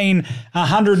 we mean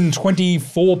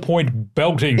 124-point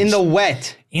beltings. In the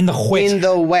wet. In the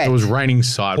wet. It was raining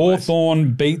sideways.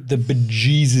 Hawthorn beat the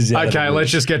bejesus out of Okay,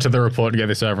 let's just get to the report and get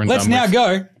this over and let's done now with.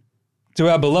 go to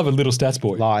our beloved little stats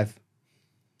boy.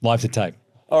 Live to tape.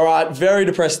 All right, very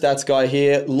depressed stats guy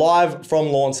here, live from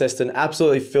Launceston,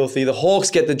 absolutely filthy. The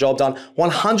Hawks get the job done,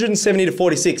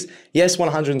 170-46. Yes,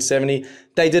 170.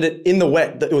 They did it in the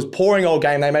wet. It was pouring all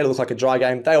game. They made it look like a dry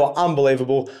game. They were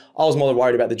unbelievable. I was more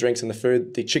worried about the drinks and the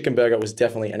food. The chicken burger was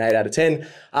definitely an 8 out of 10.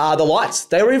 The lights,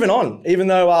 they were even on. Even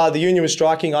though the union was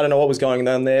striking, I don't know what was going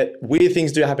on there. Weird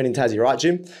things do happen in Tassie, right,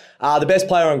 Jim? The best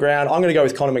player on ground, I'm going to go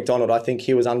with Connor McDonald. I think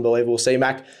he was unbelievable.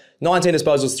 C-Mac, 19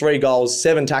 disposals, 3 goals,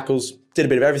 7 tackles, did a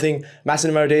bit of everything.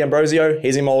 Massimo D'Ambrosio,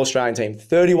 he's in my All-Australian team.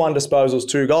 31 disposals,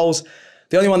 2 goals.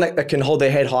 The only one that can hold their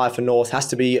head high for North has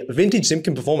to be vintage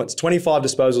Simpkin performance. 25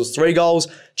 disposals, 3 goals.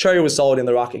 Cherry was solid in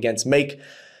the ruck against Meek.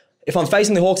 If I'm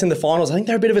facing the Hawks in the finals, I think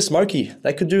they're a bit of a smoky.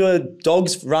 They could do a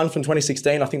Dogs run from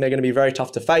 2016. I think they're going to be very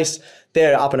tough to face.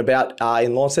 They're up and about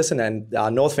in Launceston, and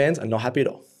North fans are not happy at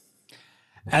all.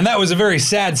 And that was a very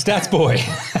sad stats boy.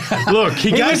 Look, he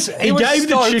gave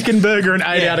the chicken burger an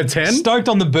 8 out of 10. Stoked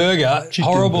on the burger.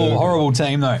 Horrible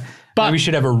team though. But maybe we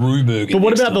should have a roux burger. But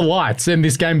what about the lights and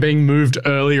this game being moved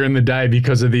earlier in the day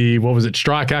because of the,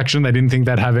 strike action? They didn't think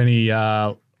they'd have any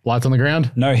lights on the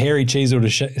ground? No hairy Cheezel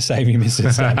to save you,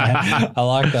 Mrs. I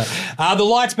like that. The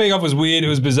lights being off was weird. It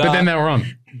was bizarre. But then they were on.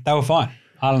 They were fine.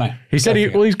 I don't know. He said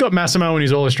he's got Massimo in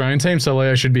his All-Australian team, so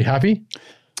Leo should be happy.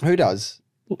 Who does?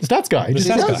 The stats guy. He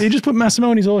just put Massimo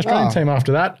in his All-Australian team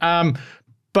after that.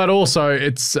 But also,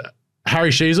 it's Harry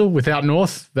Sheezel without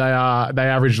North. They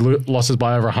average losses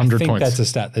by over 100 points. I think that's a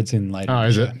stat that's in later. Oh,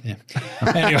 is it? Yeah.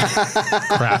 Anyway.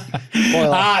 Crap.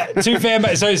 Two fan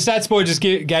base. So StatsBoy just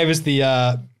gave us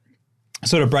the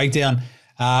sort of breakdown.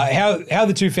 How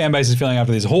the two fan bases feeling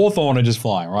after this? Hawthorn are just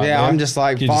flying, right? Yeah, I'm just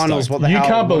like, finals, what the you hell?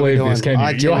 You can't believe this, can you?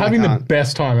 You're having the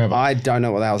best time ever. I don't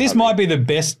know what the hell. This might be the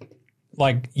best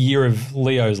year of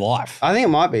Leo's life. I think it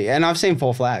might be. And I've seen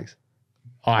 4 flags.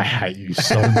 I hate you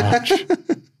so much.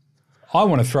 I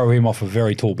want to throw him off a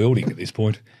very tall building at this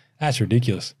point. That's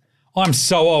ridiculous. I'm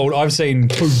so old. I've seen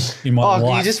 2 in my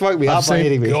life. You just woke me up by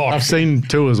hitting me. I've seen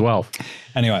 2 as well.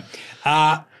 Anyway,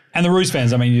 and the Roos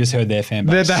fans, I mean, you just heard their fan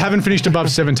base. They haven't finished above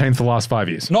 17th the last 5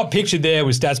 years. Not pictured there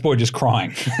was StatsBoy just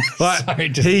crying.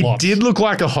 He did look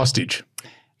like a hostage.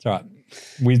 It's all right.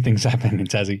 Weird things happening in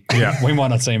Tassie. Yeah. We might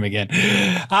not see him again.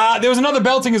 There was another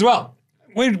belting as well.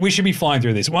 We should be flying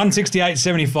through this.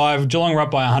 168-75. Geelong were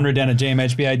up by 100 down at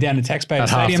GMHBA, down to Taxpayer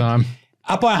Stadium. Half-time.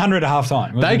 Up by 100 at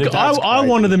half-time. I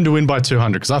wanted them to win by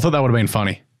 200 because I thought that would have been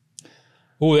funny.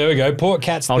 Oh, there we go. Port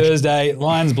Cats Thursday,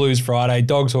 Lions Blues Friday,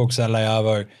 Dogs Hawks Saturday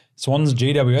Arvo, Swans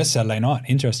GWS Saturday night.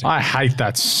 Interesting. I hate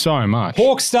that so much.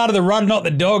 Hawks started the run, not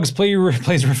the Dogs. Please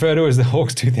refer to it as the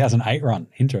Hawks 2008 run.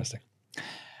 Interesting.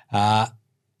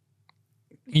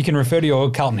 You can refer to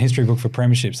your Carlton history book for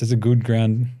premierships. That's a good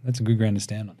ground. That's a good ground to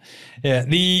stand on. Yeah.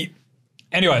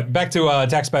 Anyway, back to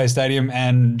Taxpayer Stadium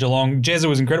and Geelong. Jezza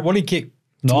was incredible. What did he kick?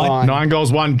 9. 9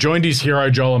 goals, 1. Joined his hero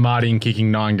Joel Amati in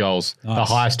kicking 9 goals. Nice. The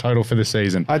highest total for the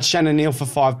season. I had Shannon Neal for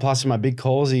 5+ in my big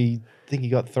calls. I think he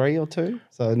got 3 or 2.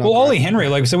 So not Well, Ollie great. Henry,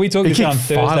 like, so we talked He this on kicked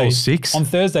 5 Thursday. or 6. On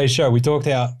Thursday's show, we talked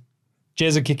how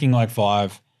Jezza kicking like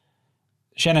 5,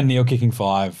 Shannon Neal kicking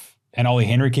 5, and Ollie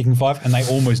Henry kicking 5, and they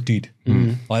almost did.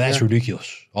 Like, that's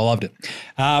ridiculous. I loved it.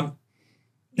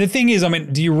 The thing is, I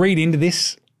mean, do you read into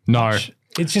this? No.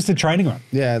 It's just a training run.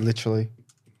 Yeah, literally.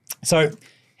 So,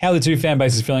 how are the two fan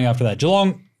bases feeling after that?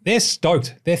 Geelong, they're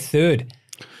stoked. They're third.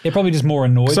 They're probably just more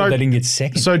annoyed that they didn't get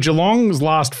second. So Geelong's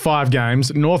last 5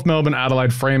 games, North Melbourne,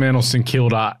 Adelaide, Fremantle, St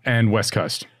Kilda and West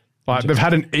Coast. Like, they've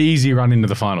had an easy run into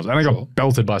the finals. And they got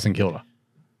belted by St Kilda.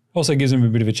 Also gives them a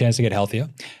bit of a chance to get healthier.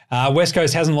 West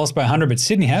Coast hasn't lost by 100, but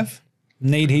Sydney have.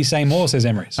 Need he say more, says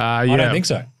Emery's. I don't think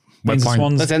so. Means the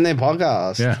Swans, Let's end their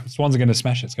podcast. Yeah. Swans are going to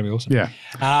smash it. It's going to be awesome.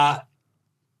 Yeah.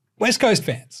 West Coast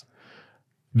fans.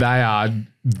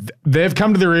 They've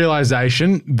come to the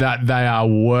realization that they are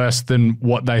worse than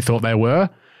what they thought they were.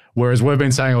 Whereas we've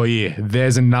been saying all year,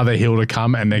 there's another hill to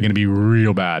come and they're going to be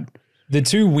real bad. The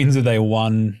 2 wins that they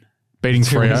won. Beating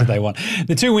Freo.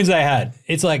 The 2 wins they had.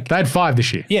 It's like. They had 5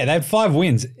 this year. Yeah, they had 5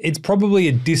 wins. It's probably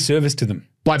a disservice to them.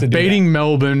 Like beating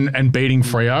Melbourne and beating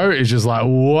Freo is just like,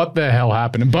 what the hell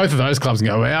happened? And both of those clubs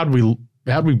go, how'd we lose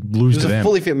It was to a them?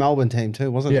 fully fit Melbourne team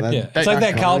too, wasn't it? Yeah, it's like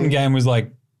that Carlton game was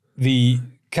like the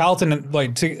Carlton,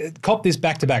 like to cop this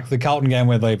back to back, the Carlton game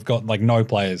where they've got like no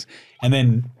players and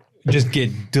then just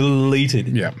get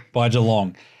deleted by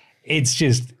Geelong. It's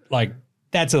just like,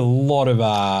 that's a lot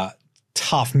of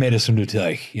tough medicine to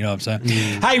take. You know what I'm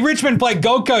saying? Hey, Richmond played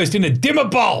Gold Coast in a dimmer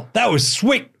bowl. That was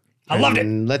sweet. I loved it.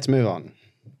 Let's move on.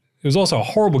 It was also a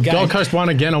horrible game. Gold Coast won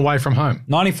again away from home.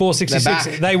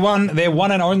 94-66. They won their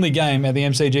one and only game at the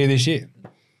MCG this year.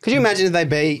 Could you imagine if they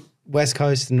beat West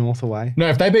Coast and North away? No,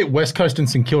 if they beat West Coast and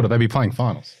St Kilda, they'd be playing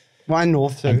finals. Why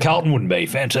North too? And Carlton wouldn't be.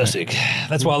 Fantastic.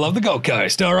 That's why I love the Gold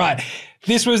Coast. All right.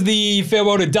 This was the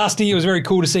farewell to Dusty. It was very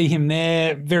cool to see him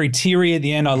there. Very teary at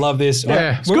the end. I love this.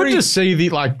 Yeah, it's good to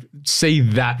see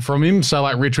that from him. So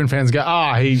like Richmond fans go,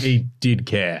 he did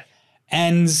care.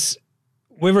 And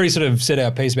we've already sort of said our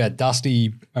piece about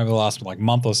Dusty over the last like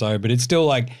month or so, but it's still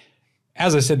like,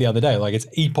 as I said the other day, like it's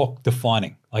epoch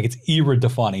defining, like it's era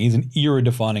defining. He's an era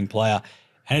defining player.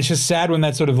 And it's just sad when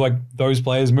that sort of like those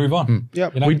players move on.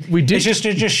 Yep. You know? We did.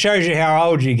 It just shows you how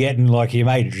old you're getting, like your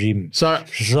mate Jim. So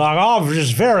it's like, I'm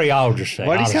just very old to say.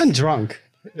 Why do you sound drunk?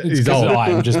 It's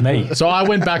I'm just me. So I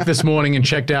went back this morning and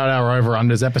checked out our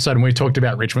over-unders episode and we talked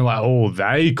about Richmond like,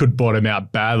 they could bottom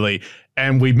out badly.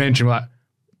 And we mentioned like,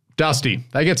 Dusty,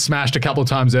 they get smashed a couple of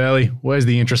times early. Where's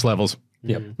the interest levels?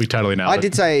 Yep. We totally nailed it. I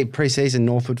did say pre-season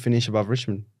North would finish above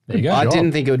Richmond. There you go. I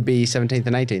didn't think it would be 17th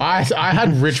and 18th. I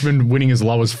had Richmond winning as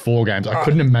low as 4 games. I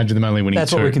couldn't imagine them only winning 2.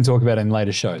 That's what we can talk about in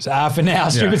later shows. For now,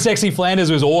 Stupid Sexy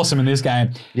Flanders was awesome in this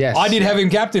game. Yes. I did have him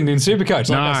captained in Supercoach.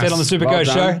 Like I said on the Supercoach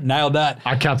show, nailed that.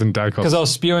 I captained Dacos. Because I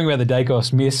was spewing about the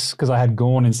Dacos miss because I had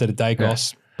Gorn instead of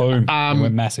Dacos. Boom. It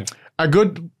went massive. A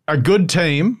good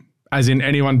team, as in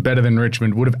anyone better than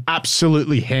Richmond, would have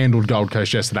absolutely handled Gold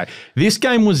Coast yesterday. This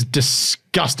game was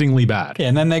disgustingly bad. Yeah,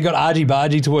 and then they got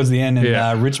argy-bargy towards the end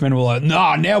and Richmond were like,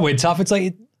 no, now we're tough. It's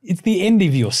like, it's the end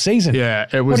of your season. Yeah,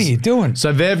 it was. What are you doing?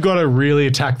 So they've got to really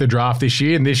attack the draft this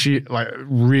year, and this year, like,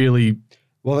 really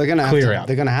Well, they're going to clear out.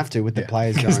 They're going to have to with the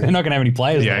players going. They're not going to have any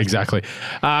players. Yeah, exactly.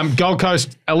 Gold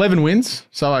Coast, 11 wins.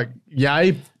 So, like,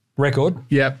 yay. Record.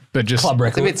 Yeah, but just Club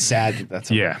record. It's a bit sad.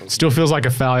 That's still feels like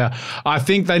a failure. I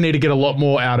think they need to get a lot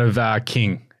more out of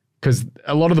King because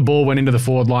a lot of the ball went into the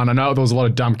forward line. I know there was a lot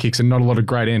of dump kicks and not a lot of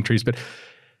great entries, but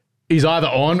he's either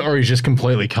on or he's just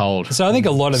completely cold. So I think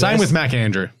a lot of Same with Mac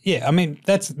Andrew. Yeah, I mean,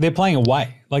 they're playing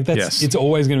away. Like it's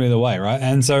always going to be the way, right?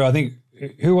 And so I think,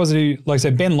 who was it who, like I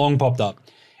said, Ben Long popped up.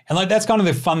 And like that's kind of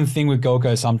the fun thing with Gold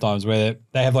Coast sometimes where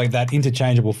they have like that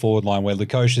interchangeable forward line where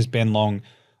Lukosius, Ben Long,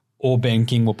 or Ben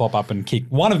King will pop up and kick.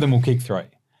 One of them will kick 3.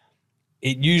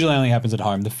 It usually only happens at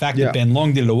home. The fact that Ben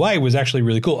Long did it away was actually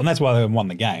really cool. And that's why they won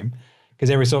the game. Because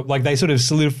they sort of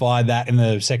solidified that in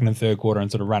the second and third quarter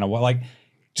and sort of ran away. Like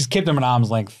just kept them at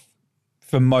arm's length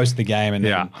for most of the game and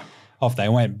then off they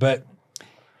went. But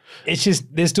it's just,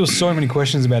 there's still so many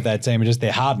questions about that team and just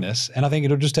their hardness. And I think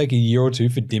it'll just take a year or two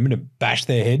for Dimmer to bash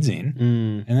their heads in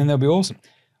and then they'll be awesome.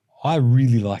 I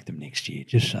really like them next year.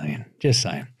 Just saying.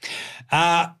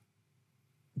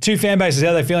 Two fan bases, how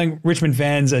are they feeling? Richmond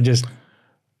fans are just,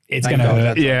 it's going to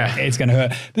hurt. Yeah. It's going to hurt.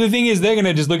 But the thing is, they're going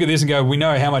to just look at this and go, we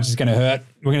know how much it's going to hurt.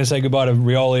 We're going to say goodbye to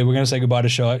Rioli. We're going to say goodbye to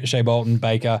Shea Bolton,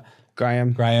 Baker.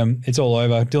 Graham. It's all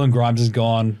over. Dylan Grimes is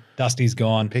gone. Dusty's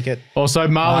gone. Pickett. Also,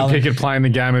 Marlon Pickett playing the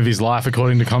game of his life,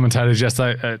 according to commentators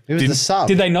yesterday. He was the sub.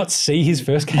 Did they not see his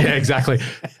first game? Yeah, exactly.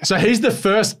 So he's the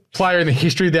first player in the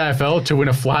history of the AFL to win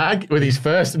a flag with his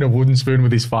first and a wooden spoon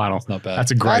with his final. That's not bad.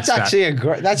 That's a great That's stat. actually a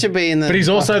great. That should be in the. But he's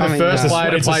also the first player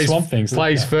to It's a Swamp thing,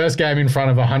 play his first game in front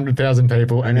of 100,000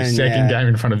 people and his second game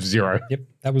in front of 0. Yep,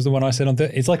 that was the one I said on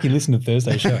Thursday. It's like you listened to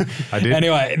Thursday's show. I did.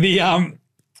 Anyway,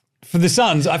 for the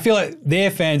Suns, I feel like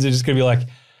their fans are just going to be like,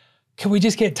 can we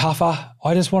just get tougher?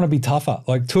 I just want to be tougher.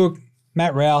 Like Took,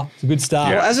 Matt Rowell, it's a good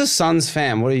start. Well, as a Suns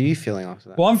fan, what are you feeling after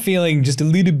that? Well, I'm feeling just a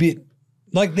little bit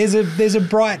like there's a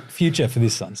bright future for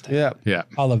this Suns team. Yeah.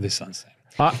 I love this Suns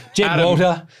team. Jed Adam-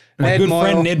 Walter, my good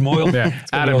friend Ned Moyle. Yeah.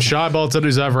 Adam Shai-Bolton,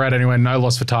 who's overrated anyway, no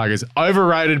loss for Tigers.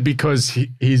 Overrated because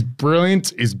he's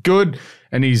brilliant, he's good,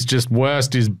 and he's just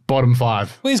worst is bottom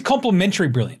 5. Well, he's complimentary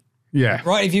brilliant, Yeah.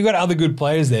 right? If you've got other good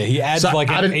players there, he adds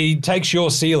he takes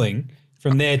your ceiling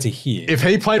from there to here. If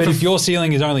he played if your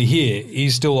ceiling is only here,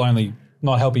 he's still only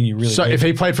not helping you really. So if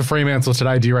he played for Fremantle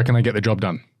today, do you reckon they get the job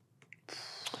done?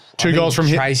 2 goals from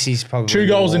him. Tracy's probably 2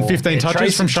 goals and 15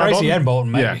 touches from Shai Tracy Bolton. and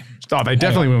Bolton, maybe. Yeah. Oh, they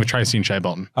definitely win with Tracy and Shai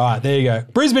Bolton. All right, there you go.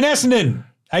 Brisbane Essendon,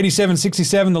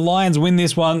 87-67. The Lions win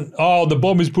this one. Oh, the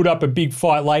Bombers put up a big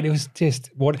fight late. It was just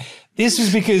what. This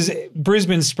was because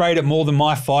Brisbane sprayed it more than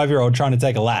my 5-year-old trying to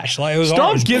take a lash. Like it was.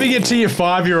 Stop giving it to your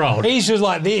 5-year-old. He's just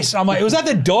like this. I'm like, was that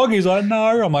the dog? He's like,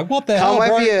 no. I'm like, what the hell, Can't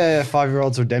bro? wait for your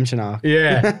 5-year-old's redemption arc.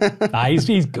 Yeah. Nah, he's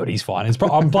good. He's fine.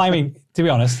 I'm blaming. To be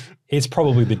honest, it's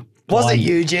probably the. Was it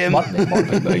you, Jim? Might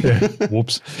be me.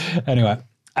 Whoops. Anyway,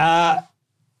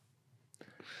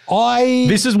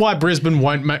 This is why Brisbane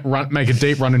won't make a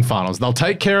deep run in finals. They'll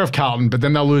take care of Carlton, but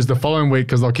then they'll lose the following week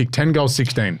because they'll kick 10 goals,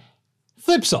 16.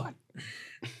 Flip side.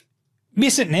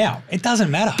 Miss it now. It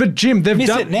doesn't matter. But Jim, they've Miss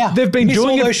done. it now. They've been Miss doing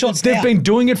all it. those shots They've now. been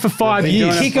doing it for 5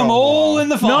 years. Kick them all in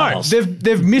the No, finals.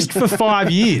 they've missed for 5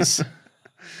 years.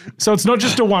 So it's not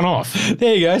just a one-off.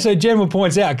 There you go. So General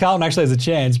points out Carlton actually has a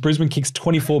chance. Brisbane kicks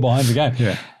 24 behind the game.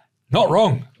 Yeah. Not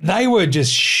wrong. They were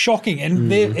just shocking.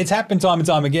 And it's happened time and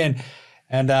time again.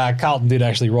 And Carlton did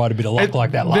actually ride a bit of luck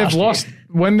like that last year. They've lost,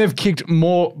 when they've kicked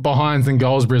more behinds than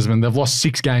goals, Brisbane, they've lost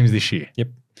 6 games this year. Yep.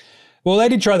 Well, they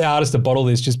did try their hardest to bottle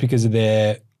this just because of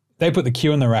they put the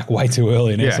queue in the rack way too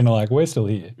early. And Essendon are like, we're still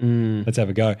here. Let's have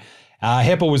a go.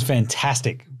 Heppel was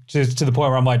fantastic to the point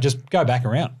where I'm like, just go back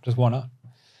around. Just why not?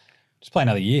 Just play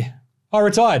another year. I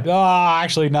retired. Oh,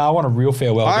 actually, no, I want a real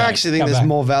farewell game. I actually think Come there's back.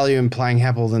 more value in playing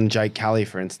Heppel than Jake Kelly,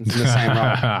 for instance, in the same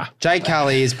role. Jake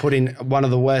Kelly has put in one of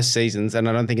the worst seasons, and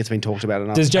I don't think it's been talked about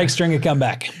enough. Does Jake Stringer come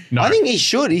back? No. I think he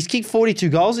should. He's kicked 42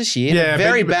 goals this year. Yeah, a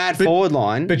very but- bad but- forward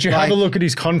line. But you have a look at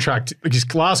his contract. Like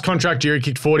his last contract year, he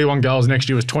kicked 41 goals. Next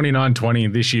year was 29-20,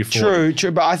 and this year 40.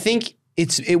 True, but I think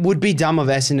it would be dumb of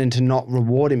Essendon to not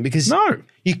reward him because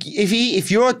if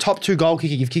you're a top 2 goal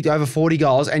kicker, you've kicked over 40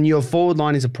 goals, and your forward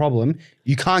line is a problem,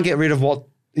 you can't get rid of what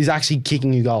is actually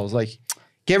kicking you goals. Like,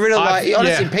 get rid of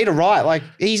honestly Peter Wright. Like,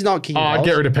 he's not kicking goals. I'd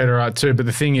get rid of Peter Wright too, but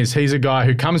the thing is, he's a guy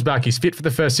who comes back, he's fit for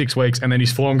the first 6 weeks, and then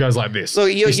his form goes like this.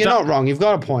 Look, you're not wrong. You've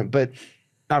got a point, but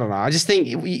I don't know. I just think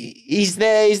he's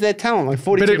their talent, like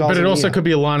 42 goals. But it a also year. could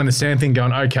be a line in the sand thing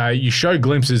going, okay, you show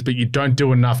glimpses, but you don't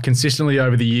do enough consistently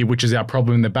over the year, which is our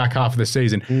problem in the back half of the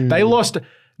season. They lost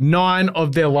 9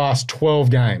 of their last 12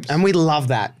 games. And we love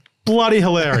that. Bloody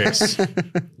hilarious.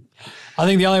 I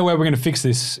think the only way we're going to fix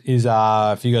this is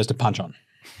for you guys to punch on.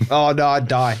 Oh, no, I'd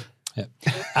die.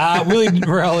 Yeah. Willie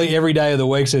Morelli every day of the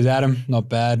week, says Adam. Not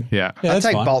bad. Yeah. I'd that's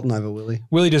take fine. Bolton over Willie.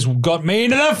 Willie just got me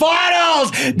into the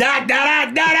finals. Da, da,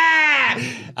 da, da,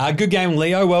 da. Good game,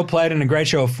 Leo. Well played and a great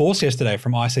show of force yesterday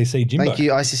from ICC Jimbo. Thank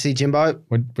you, ICC Jimbo.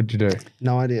 What'd you do?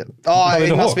 No idea. Oh, Probably it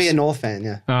the must Hawks. be a North fan,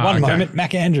 yeah. One moment,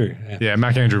 Mac Andrew. Yeah,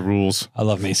 Mac Andrew rules. I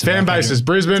love me some Fan Mac bases, Andrew.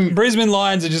 Brisbane. Brisbane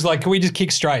Lions are just like, can we just kick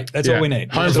straight? That's all we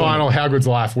need. Home That's all we final, how good's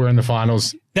life? We're in the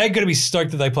finals. need. They're going to be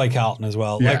stoked that they play Carlton as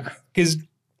well. Yeah. Because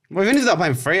Well, even if they're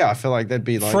playing Freo, I feel like they'd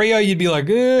be like... Freo, you'd be like,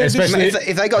 Especially-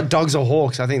 If they got Dogs or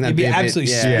Hawks, I think that'd you'd be be a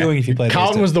absolutely bit... spewing if you played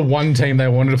Carlton was the one team they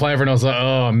wanted to play. Everyone was like,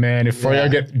 oh, man, if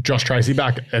Freo get Josh Tracy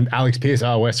back and Alex Pearce,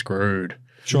 we're screwed.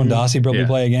 Sean Darcy probably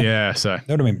play again. Yeah, so That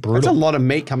would have been That's a brutal. lot of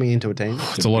meat coming into a team.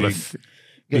 it's a lot of...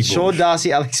 You got Sean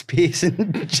Darcy, Alex Pearce,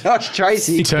 and Josh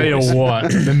Tracy. Tell you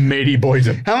what, the meaty boys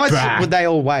are How much back. would they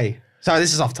all weigh? Sorry,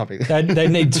 this is off topic. They'd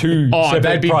need two separate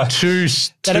they'd be prices.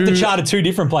 two... They'd have to charter 2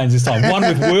 different planes this time. One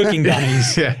with working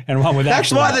dunnies and one with That's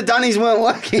actual. why the Dunnies weren't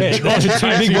working. Yeah, those are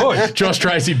 2 big boys. Josh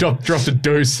Tracy dropped a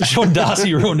deuce. Sean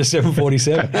Darcy ruined a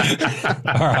 747.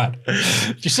 All right.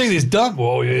 Did you see this dump?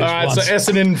 Oh, yeah. All right, so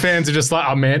Essendon fans are just like,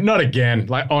 oh, man, not again.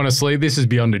 Like, honestly, this is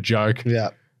beyond a joke. Yeah.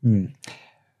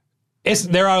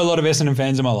 There are a lot of Essendon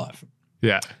fans in my life.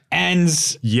 Yeah. And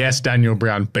yes, Daniel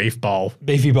Brown, beefy bowl.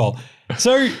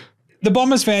 So the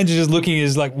Bombers fans are just looking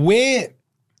as like, where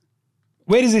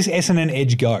does this Essendon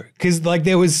edge go? Because like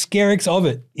there was skerricks of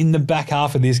it in the back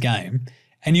half of this game,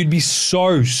 and you'd be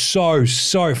so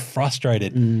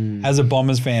frustrated as a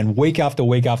Bombers fan week after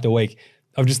week after week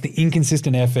of just the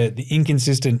inconsistent effort, the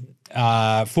inconsistent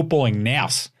footballing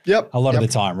nous. Yep. A lot of the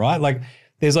time, right? Like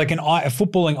there's like a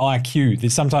footballing IQ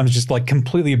that sometimes just like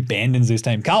completely abandons this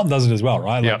team. Carlton does it as well,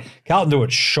 right? Like Carlton do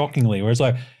it shockingly, where it's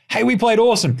like, hey, we played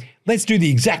awesome. Let's do the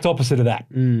exact opposite of that.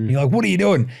 You're like, what are you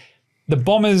doing? The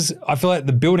Bombers, I feel like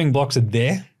the building blocks are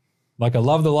there. Like I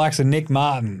love the likes of Nick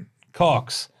Martin,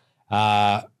 Cox.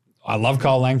 I love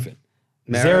Kyle Langford.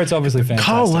 Zerrett's obviously fantastic.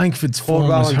 Kyle Langford's form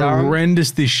was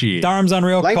horrendous this year. Durham's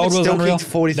unreal. Langford Caldwell's still unreal. kicked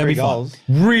 43 goals.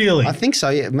 Really? I think so,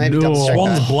 yeah. Maybe No. double check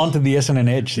Swans that. blunted the Essendon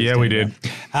edge. Yeah, we did.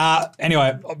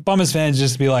 Anyway, Bombers fans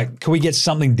just be like, can we get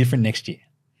something different next year?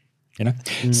 You know?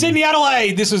 Sydney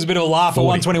Adelaide, this was a bit of a laugh at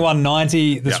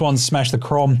 121.90. The Swans smashed the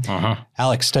Crom.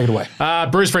 Alex, take it away.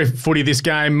 Bruce-free footy this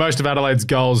game. Most of Adelaide's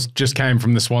goals just came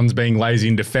from the Swans being lazy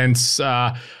in defence.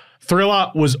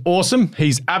 Thriller was awesome.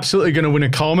 He's absolutely going to win a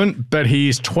Coleman, but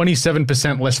he's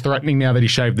 27% less threatening now that he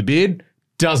shaved the beard.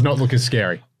 Does not look as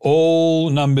scary. All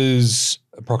numbers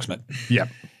approximate. Yep,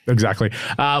 exactly.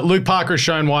 Luke Parker has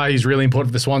shown why he's really important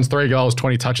for the Swans. 3 goals,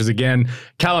 20 touches again.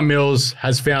 Callum Mills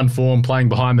has found form playing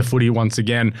behind the footy once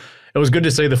again. It was good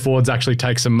to see the forwards actually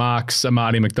take some marks.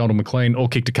 Amadi, McDonald, McLean all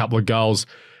kicked a couple of goals.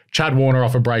 Chad Warner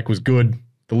off a break was good.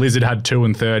 The Lizard had 2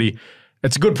 and 30.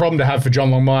 It's a good problem to have for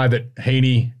John Longmire that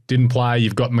Heaney didn't play.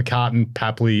 You've got McCartan,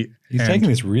 Papley. He's taking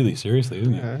this really seriously,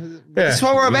 isn't he? That's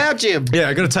what we're about, Jim. Yeah,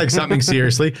 I've got to take something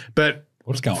seriously. But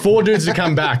What's going on? 4 dudes to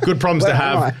come back. Good problems to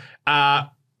have.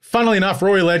 Funnily enough,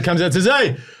 Rory Laird comes out and says,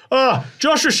 hey,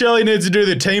 Josh Rochelle needs to do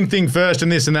the team thing first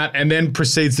and this and that, and then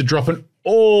proceeds to drop an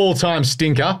all-time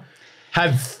stinker.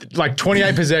 Had like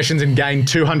 28 possessions and gained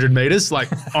 200 metres. Like,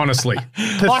 honestly.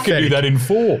 I could do that in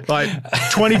 4. Like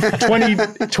 20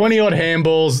 odd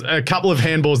handballs, a couple of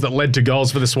handballs that led to goals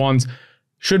for the Swans.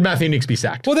 Should Matthew Nicks be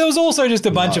sacked? Well, there was also just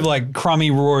a bunch of like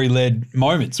crummy Rory-led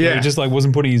moments where he just like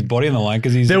wasn't putting his body on the line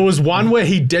because he's. There was one where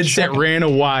he dead set ran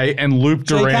away and looped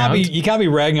around. You can't be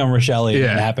ragging on Rochelle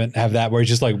and have that where he's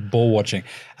just like ball watching.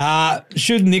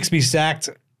 Should Nicks be sacked?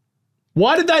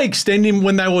 Why did they extend him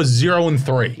when they were 0 and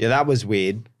 3? Yeah, that was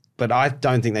weird, but I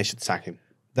don't think they should sack him.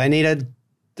 They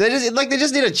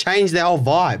just need to change their whole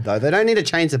vibe, though. They don't need to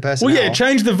change the personnel. Well, yeah,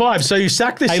 change the vibe. So you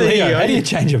sack the CEO. Leo, how do you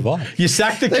change a vibe? You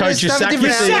sack the coach. You sack You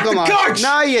sack the coach!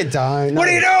 No, you don't. What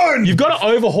are you doing? You've got to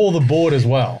overhaul the board as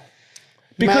well.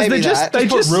 Because Maybe they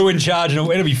Put Rue in charge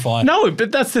and it'll be fine. No,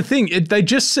 but that's the thing. They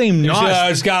just seem nice.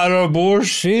 It's got a bush.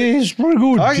 She's pretty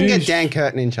good. I can get Dan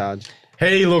Curtin in charge.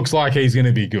 He looks like he's going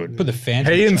to be good. Put the fan.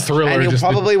 He and Thriller And are he'll just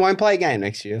probably won't play a game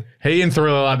next year. he and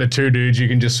Thriller are like the 2 dudes you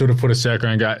can just sort of put a circle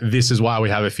and go, this is why we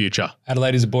have a future.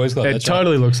 Adelaide is a boys' club. It That's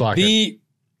totally looks like it.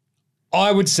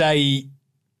 I would say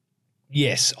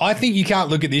yes. I think you can't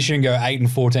look at this year and go 8 and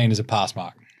 14 as a pass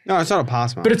mark. No, it's not a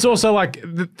pass mark. But it's also like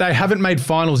they haven't made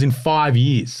finals in 5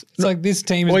 years. It's like this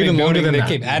team has Or been even longer building. than They that.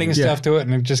 keep adding Yeah. stuff to it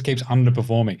and it just keeps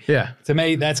underperforming. Yeah. To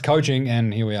me, that's coaching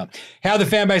and here we are. How are the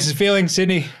fan base is feeling,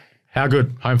 Sydney? How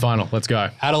good? Home final. Let's go.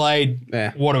 Adelaide,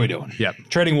 Yeah. what are we doing? Yep.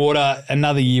 Treading water,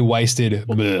 another year wasted.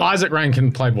 Blech. Isaac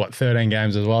Rankin played, 13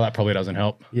 games as well. That probably doesn't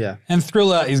help. yeah. And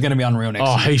Thriller is going to be unreal next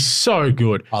Oh, year. he's so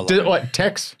good. I love it.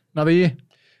 Tex, another year?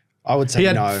 I would say He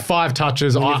had no. 5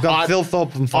 touches. You've got Phil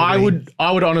Thorpe and I Foggy.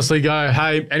 would honestly go,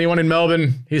 hey, anyone in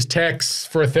Melbourne, here's Tex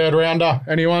for a 3rd rounder.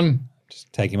 Anyone?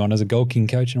 Just take him on as a Gold King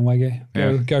coach and away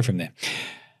Yeah. go from there.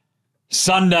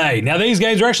 Sunday. Now, these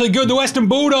games are actually good. The Western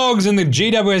Bulldogs and the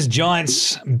GWS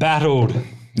Giants battled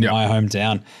in my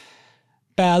hometown.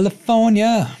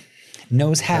 California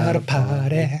knows how to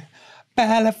party.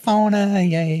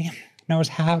 California knows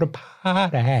how to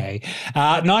party.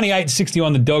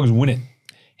 98-61, the Dogs win it.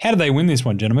 How did they win this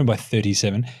one, gentlemen? By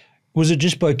 37. Was it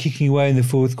just by kicking away in the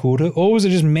 4th quarter, or was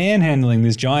it just manhandling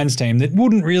this Giants team that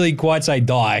wouldn't really quite say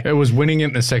die? It was winning it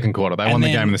in the 2nd quarter. They won the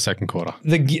then- game in the 2nd quarter.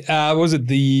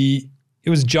 It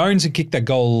was Jones who kicked that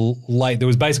goal late. There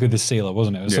was basically the sealer,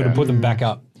 wasn't it? It was sort of put them back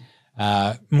up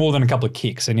more than a couple of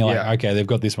kicks. And you're like, okay, they've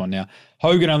got this one now.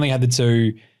 Hogan only had the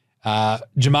 2.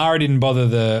 Jamara didn't bother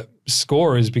the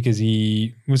scorers because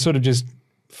he was sort of just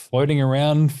floating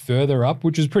around further up,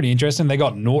 which was pretty interesting. They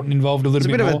got Norton involved a little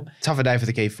bit more. It's a bit of a tougher day for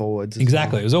the key forwards.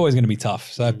 Exactly. It was always going to be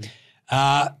tough. So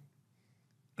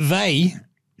they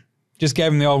just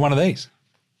gave them the old one of these.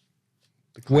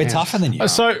 We're tougher than you.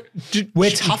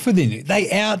 We're tougher than you. They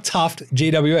out-toughed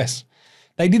GWS.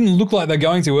 They didn't look like they're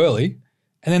going too early.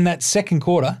 And then that 2nd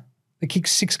quarter, they kicked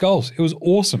 6 goals. It was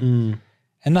awesome.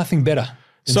 And nothing better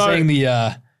than seeing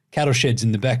the cattle sheds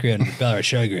in the background of the Ballarat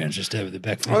Showgrounds just over the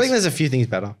back fence. I think there's a few things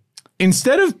better.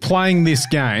 Instead of playing this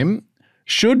game,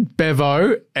 should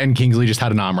Bevo and Kingsley just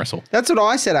had an arm wrestle? That's what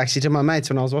I said actually to my mates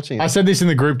when I was watching it. I said this in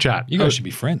the group chat. You guys should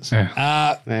be friends.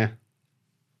 Yeah.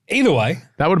 Either way,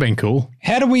 That would have been cool.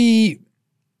 how do we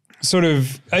sort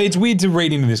of – it's weird to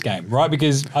read into this game, right?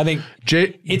 Because I think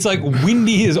it's like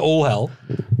windy as all hell.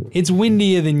 It's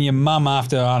windier than your mum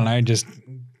after, I don't know, just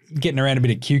getting around a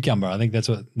bit of cucumber. I think that's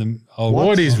what the old –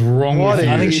 What is wrong What with are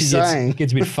you? I think you she saying?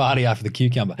 gets a bit farty after the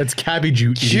cucumber. It's cabbage,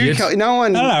 you idiot. No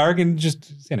one. I don't know. I reckon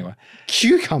just – anyway,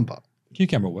 Cucumber.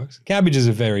 cucumber works. Cabbage is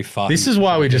a very farty. This is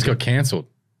why we just got cancelled.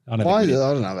 I don't Why? I think we did.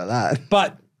 don't know about that.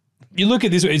 But you look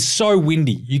at this, it's so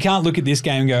windy. You can't look at this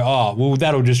game and go, oh, well,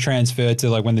 that'll just transfer to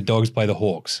like when the Dogs play the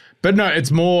Hawks. But no,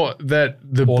 it's more that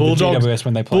the Or the Bulldogs, GWS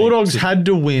when they play Bulldogs Sydney. had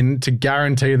to win to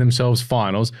guarantee themselves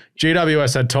finals.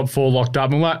 GWS had top 4 locked up.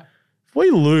 And I'm like, if we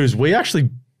lose, we actually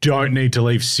don't need to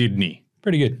leave Sydney.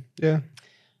 Pretty good. Yeah.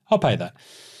 I'll pay that.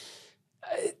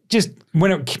 Just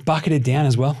when it bucketed down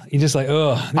as well, you're just like,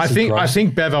 oh, I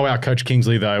think Bevo outcoached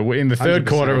Kingsley though. In the third 100%.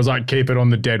 quarter, it was like keep it on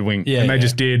the dead wing, Yeah, and they yeah.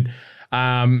 just did.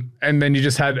 And then you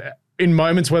just had in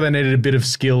moments where they needed a bit of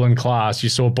skill and class. You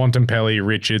saw Bontempelli,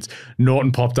 Richards,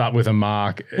 Norton popped up with a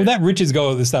mark. Well, that Richards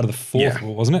goal at the start of the fourth, Yeah.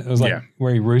 wasn't it? It was like Yeah.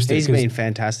 where he roosted. He's 'cause been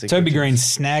fantastic. Toby Green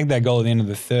snagged that goal at the end of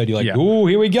the third. You're like, Yeah. ooh,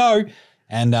 here we go.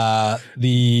 And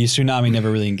the tsunami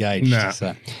never really engaged. Nah.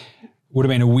 So would have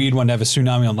been a weird one to have a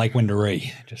tsunami on Lake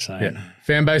Wendouree. Just saying. Yeah.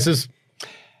 Fan bases,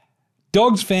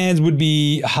 Dogs fans would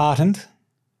be heartened,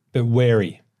 but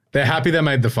wary. they're happy they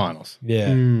made the finals. Yeah.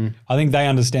 I think they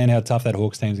understand how tough that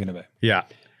Hawks team's going to be. Yeah,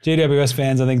 GWS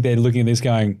fans, I think they're looking at this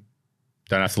going,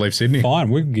 don't have to leave Sydney. fine,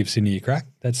 we can give Sydney a crack.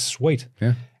 That's sweet.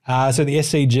 Yeah. So the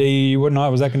SCG, what night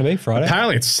was that going to be? Friday?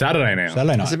 Apparently, it's Saturday now.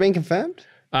 Saturday Has night. it been confirmed?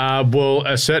 Well,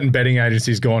 a certain betting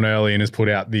agency's gone early and has put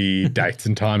out the dates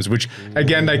and times, which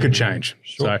again they could change.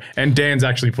 So, and Dan's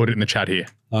actually put it in the chat here.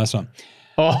 Nice one.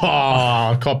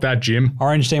 Oh, cop that, Jim.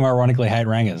 Orange team ironically hate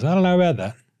Rangers. I don't know about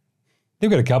that. They've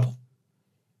got a couple.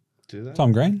 Do they?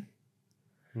 Tom Green.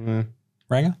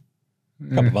 Ranger. A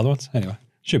couple of other ones. Anyway,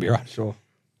 should be right. Sure.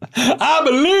 I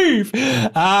believe.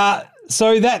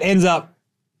 So that ends up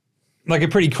like a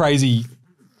pretty crazy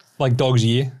like Dogs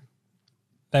year.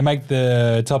 They make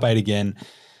the top 8 again.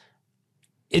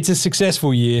 It's a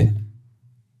successful year.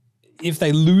 If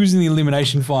they lose in the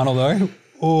elimination final though,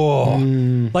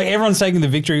 like everyone's taking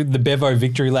the Bevo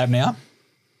victory lap now.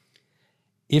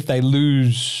 If they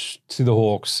lose to the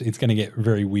Hawks, it's going to get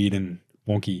very weird and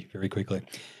wonky very quickly.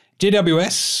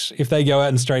 GWS, if they go out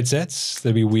in straight sets,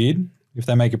 that'd be weird. If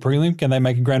they make a prelim, can they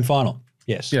make a grand final?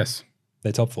 Yes. Yes.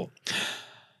 They're top 4.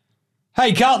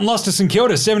 Hey, Carlton lost to St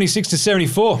Kilda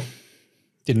 76-74.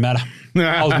 Didn't matter.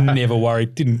 I was never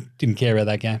worried. Didn't care about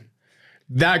that game.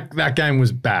 That game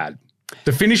was bad.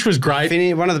 The finish was great.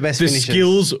 One of the best The finishes.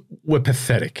 skills were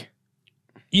pathetic.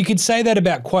 You could say that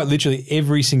about quite literally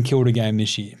every St Kilda game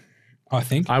this year, I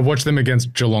think. I watched them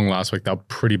against Geelong last week. They were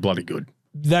pretty bloody good.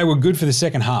 They were good for the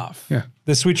second half. Yeah.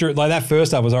 The switcher, like that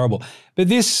first half was horrible. But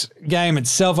this game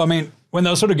itself, I mean, when they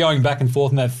were sort of going back and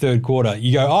forth in that third quarter,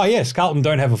 you go, oh, yes, Carlton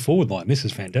don't have a forward line. This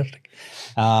is fantastic.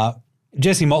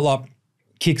 Jesse Motlop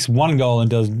kicks one goal and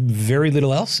does very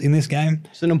little else in this game.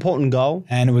 It's an important goal.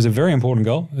 And it was a very important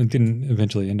goal. It didn't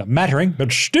eventually end up mattering,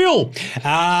 but still.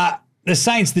 The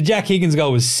Saints, the Jack Higgins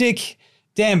goal was sick.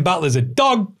 Dan Butler's a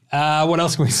dog. What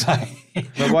else can we say?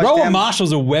 Rowan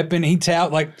Marshall's a weapon. He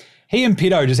and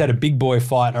Pitto just had a big boy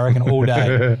fight, I reckon, all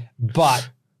day. But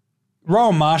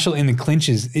Rowan Marshall in the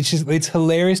clinches, it's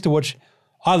hilarious to watch.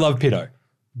 I love Pitto,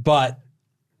 but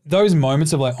those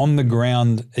moments of like on the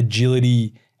ground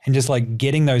agility and just like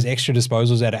getting those extra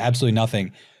disposals out of absolutely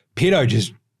nothing, Pitto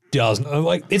just doesn't.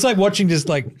 Like it's like watching just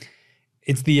like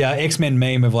it's the X-Men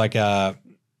meme of like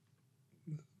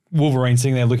Wolverine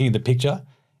sitting there looking at the picture,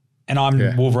 and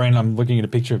I'm Wolverine. And I'm looking at a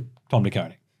picture of Tom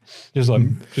DeConey,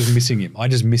 just missing him. I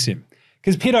just miss him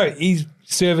because Pitto, he's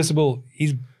serviceable.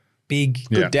 He's big,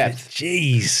 good depth.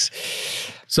 Jeez.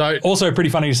 So also pretty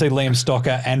funny to see Liam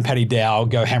Stocker and Paddy Dow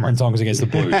go hammer and tongs against the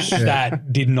Blues.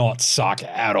 That did not suck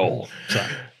at all. So.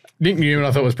 Nick Newman,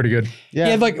 I thought was pretty good. Yeah.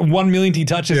 He had like 1 million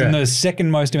touches and the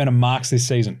second most amount of marks this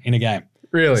season in a game.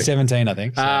 Really? 17, I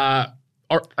think. So.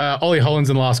 Ollie Hollins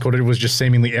in the last quarter was just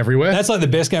seemingly everywhere. That's like the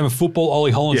best game of football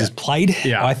Ollie Hollins has played,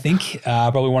 I think.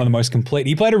 Probably one of the most complete.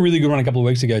 He played a really good one a couple of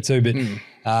weeks ago too,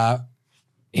 but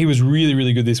he was really,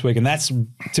 really good this week. And that's,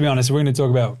 to be honest, we're going to talk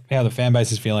about how the fan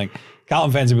base is feeling.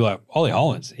 Carlton fans will be like, Ollie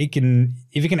Hollins, if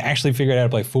he can actually figure out how to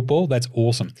play football, that's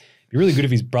awesome. Be really good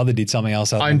if his brother did something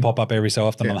else other than pop up every so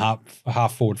often on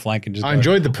half forward flank and just. I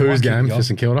enjoyed the Poos game for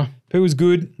St Kilda. Poo was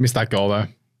good. Missed that goal though.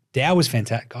 Dow was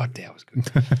fantastic. God, Dow was good.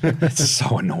 That's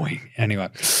so annoying. Anyway,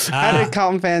 how did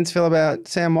Carlton fans feel about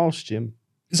Sam Walsh, Jim?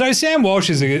 So Sam Walsh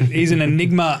he's an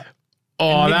enigma.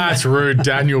 Oh, that's rude,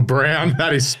 Daniel Brown.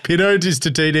 That is Pitto is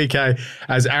to TDK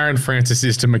as Aaron Francis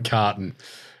is to McCartan.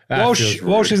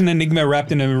 Walsh is an enigma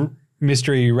wrapped in a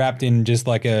mystery, wrapped in just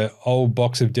like a old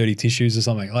box of dirty tissues or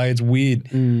something. Like it's weird.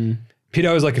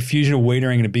 Pitto is like a fusion of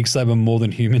Wiedering and a big slab of more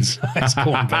than human size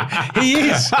corn. He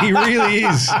is. He really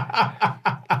is.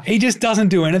 He just doesn't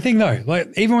do anything though. Like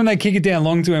even when they kick it down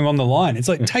long to him on the line, it's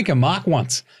like take a mark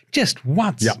once. Just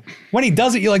once. Yep. When he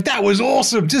does it, you're like, that was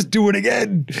awesome. Just do it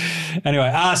again. Anyway,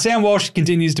 Sam Walsh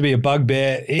continues to be a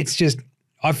bugbear. It's just,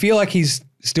 I feel like he's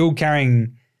still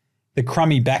carrying the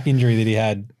crummy back injury that he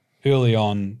had early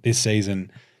on this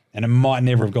season, and it might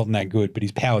never have gotten that good, but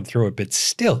he's powered through it. But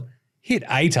still, hit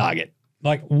a target.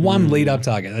 Like one lead-up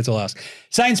target. That's all I ask.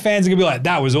 Saints fans are going to be like,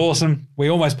 that was awesome. We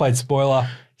almost played spoiler,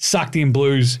 sucked in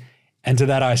Blues. And to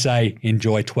that I say,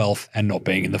 enjoy 12th and not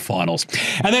being in the finals.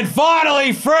 And then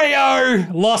finally,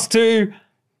 Freo lost to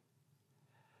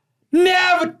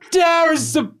Never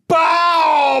Terrace a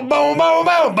boom, boom, boom,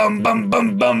 boom, boom, boom,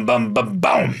 boom, boom, boom, boom,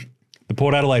 boom. The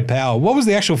Port Adelaide Power. What was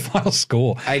the actual final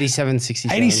score? 87-67.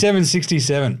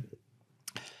 87-67.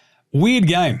 Weird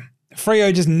game.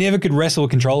 Freo just never could wrestle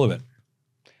control of it.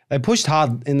 They pushed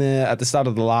hard at the start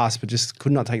of the last, but just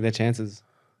could not take their chances.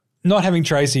 Not having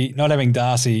Tracy, not having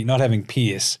Darcy, not having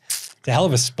Pearce. It's a hell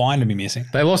of a spine to be missing.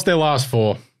 They lost their last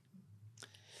 4.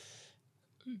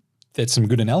 That's some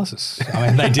good analysis. I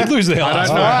mean, they did lose their last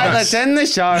 4. All right, let's end the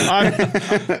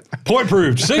show. Point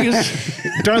proved. Singers.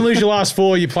 Don't lose your last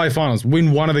 4, you play finals.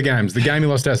 Win one of the games. The game you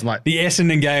lost to Essendon. The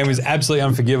Essendon game was absolutely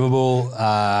unforgivable.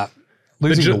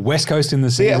 Losing to West Coast in the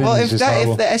season. Yeah, well, if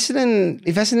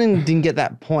Essendon didn't get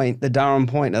that point, the Durham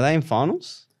point, are they in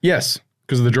finals? Yes.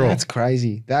 Because of the draw. That's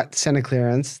crazy. That centre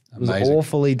clearance was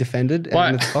awfully defended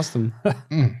and it's cost them.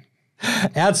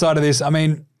 Outside of this, I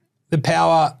mean, the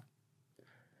Power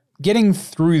getting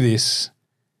through this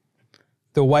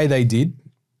the way they did,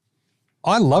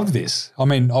 I loved this. I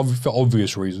mean, for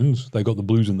obvious reasons, they got the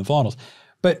Blues in the finals.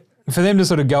 But for them to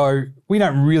sort of go, we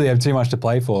don't really have too much to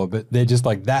play for, but they're just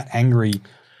like that angry.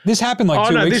 This happened like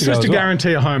 2 weeks ago. This was to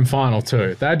guarantee a home final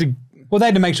too. They had to. Well, they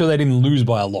had to make sure they didn't lose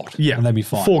by a lot. Yeah. And they'd be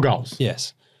fine. 4 goals.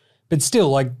 Yes. But still,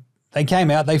 like, they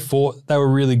came out, they fought, they were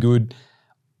really good.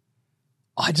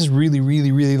 I just really,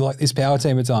 really, really like this Power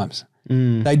team at times.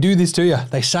 They do this to you.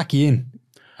 They suck you in.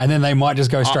 And then they might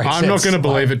just go straight I'm not going to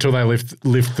believe it till they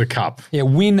lift the cup. Yeah,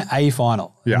 win a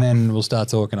final. Yeah. And then we'll start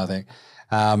talking, I think.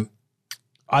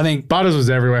 I think Butters was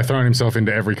everywhere, throwing himself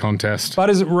into every contest.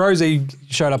 Butters, Rosie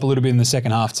showed up a little bit in the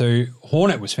second half too.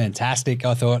 Hornet was fantastic,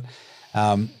 I thought.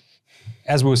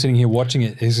 As we were sitting here watching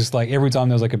it, it's just like every time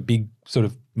there was like a big sort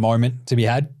of moment to be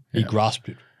had, he grasped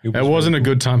it. It wasn't a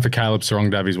good time for Caleb Sarong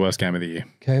to have his worst game of the year.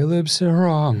 Caleb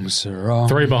Sarong.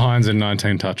 3 behinds and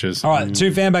 19 touches. All right,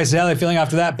 2 fan bases. How are they feeling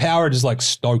after that? Power just like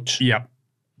stoked. Yep.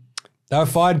 They were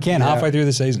fired Ken halfway through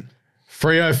the season.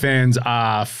 Freo fans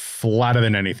are flatter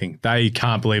than anything. They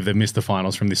can't believe they missed the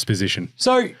finals from this position.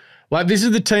 So, like, this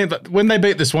is the team that when they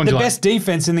beat the Swans, the best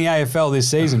defense in the AFL this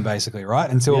season, basically, right?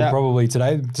 Until probably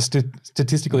today.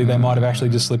 Statistically, they might have actually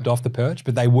just slipped off the perch,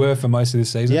 but they were for most of this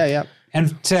season. Yeah.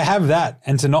 And to have that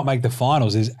and to not make the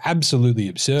finals is absolutely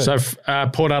absurd. So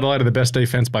Port Adelaide are the best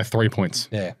defense by 3 points.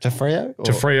 Yeah. To Freo?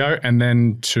 To Freo and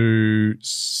then to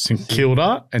St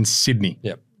Kilda and Sydney.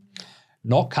 Yep.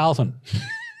 Not Carlton,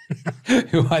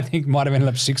 who I think might have ended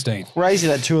up 16th. Crazy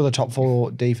that 2 of the top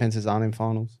 4 defenses aren't in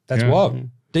finals. That's wild.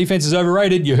 Defense is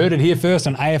overrated. You heard it here first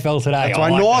on AFL Today. That's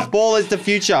why North Ball is the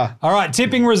future. All right,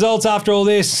 tipping results after all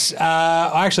this.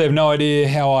 I actually have no idea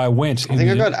how I went. I think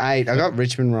I got 8. I got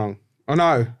Richmond wrong. Oh,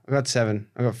 no. I got 7.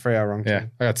 I got Freo wrong. Yeah,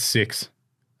 I got 6.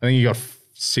 I think you got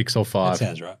 6 or 5. That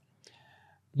sounds right.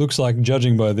 Looks like,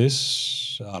 judging by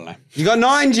this, I don't know. You got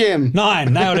 9, Jim.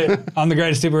 9. Nailed it. I'm the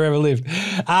greatest tipper ever lived.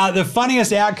 The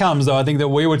funniest outcomes, though, I think that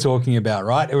we were talking about,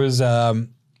 right? It was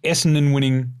Essendon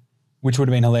winning, which would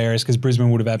have been hilarious because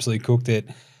Brisbane would have absolutely cooked it.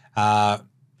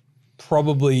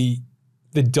 Probably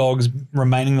the Dogs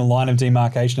remaining the line of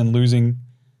demarcation and losing,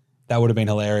 that would have been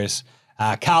hilarious.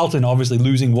 Carlton, obviously,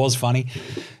 losing was funny.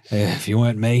 If you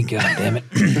weren't me, God damn it.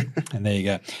 And there you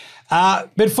go.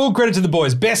 But full credit to the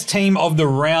boys. Best team of the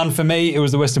round for me, it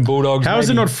was the Western Bulldogs. How is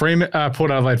it not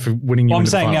Port Adelaide for winning you in the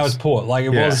finals? I'm saying now it's Port. Like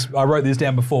it was, I wrote this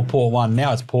down before Port won.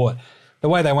 Now it's Port. The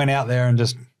way they went out there and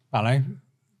just, I don't know,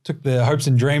 took the hopes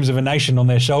and dreams of a nation on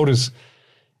their shoulders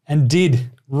and did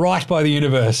right by the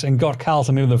universe and got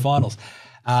Carlton into the finals.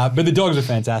 But the Dogs are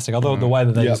fantastic. I thought the way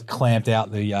that they just clamped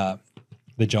out the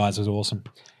Giants was awesome.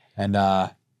 And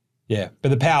but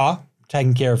the Power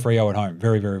taking care of Freo at home.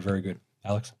 Very, very, very good.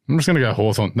 Alex? I'm just going to go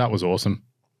Hawthorn. That was awesome.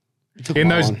 In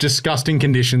those disgusting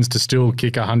conditions to still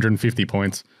kick 150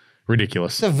 points.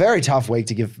 Ridiculous. It's a very tough week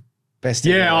to give best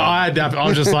team. Yeah, I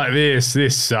was just like,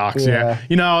 this sucks. Yeah.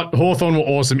 You know what? Hawthorn were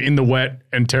awesome in the wet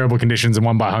and terrible conditions and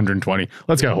won by 120.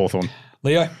 Let's go Hawthorn.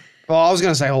 Leo? Well, I was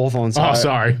going to say Hawthorn. So,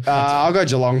 sorry. I'll go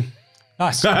Geelong.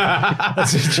 Nice.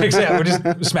 That's checks out. We're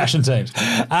just smashing teams.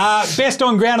 Best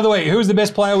on ground of the week. Who was the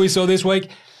best player we saw this week?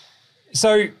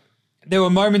 So there were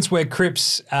moments where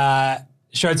Cripps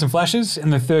showed some flashes. In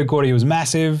the third quarter, he was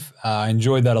massive. I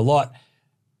enjoyed that a lot.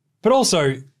 But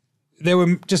also, there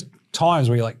were just times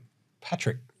where you're like,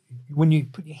 Patrick, when you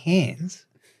put your hands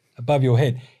above your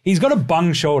head, he's got a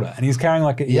bung shoulder and he's carrying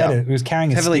he was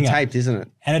carrying a heavily stinger. taped, isn't it?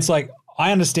 And it's like,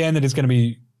 I understand that it's going to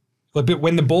be, but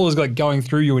when the ball is like going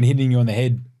through you and hitting you on the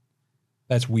head,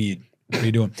 that's weird. What are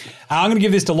you doing? I'm going to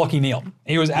give this to Lachie Neale.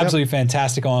 He was absolutely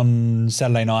fantastic on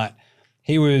Saturday night.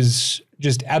 He was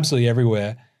just absolutely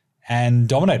everywhere and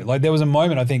dominated. Like there was a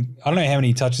moment, I don't know how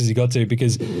many touches he got to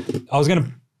because I was going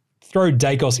to throw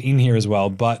Dacos in here as well,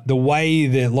 but the way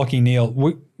that Lachie Neale,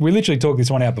 we literally talked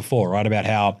this one out before, right, about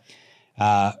how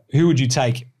who would you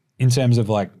take in terms of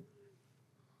like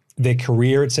their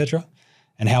career, etc.,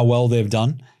 and how well they've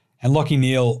done. And Lachie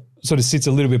Neale sort of sits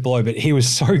a little bit below, but he was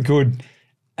so good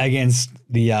against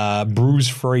the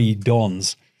bruise-free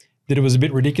Dons that it was a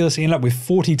bit ridiculous. He ended up with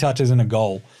 40 touches and a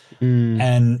goal.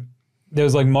 And there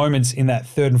was like moments in that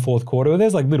third and fourth quarter where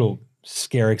there's like little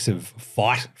skerricks of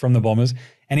fight from the Bombers.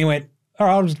 And he went, all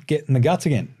right, I'll just get in the guts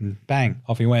again. And bang,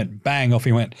 off he went. Bang, off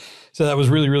he went. So that was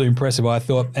really, really impressive, I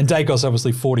thought. And Dacos,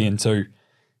 obviously 40 and 2.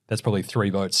 That's probably 3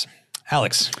 votes.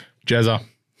 Alex? Jezza.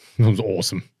 It was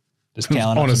awesome. Just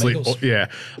talent honestly, yeah.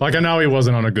 Like I know he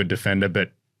wasn't on a good defender,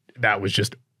 but that was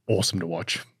just awesome to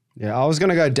watch. Yeah, I was going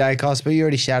to go Dacos, but you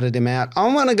already shouted him out.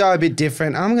 I'm going to go a bit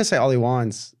different. I'm going to say Ollie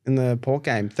Wines in the Port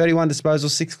game. 31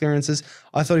 disposals, 6 clearances.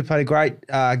 I thought he played a great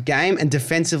game and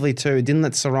defensively too. He didn't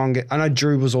let Sarong get... I know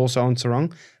Drew was also on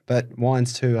Sarong, but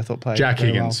Wines too I thought played Jack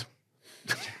Higgins.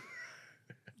 Well.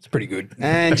 It's pretty good.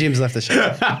 And Jim's left the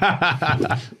show.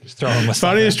 Just throwing my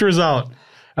Funniest result.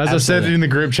 As absolutely. I said in the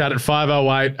group chat at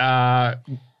 5:08,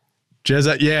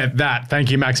 Jezza,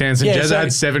 thank you, Max Hansen. Yeah, Jezza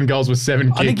had 7 goals with 7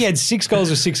 kicks. I think he had 6 goals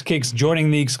with 6 kicks,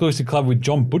 joining the exclusive club with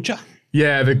John Butcher.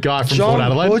 Yeah, the guy from Port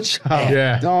Adelaide. Butcher.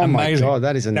 Yeah. Oh amazing. My God,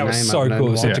 that is a name. That was so cool.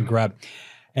 It was such a grab.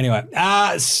 Anyway,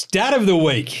 stat of the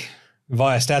week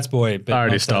via Stats Boy. But I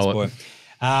already stole it.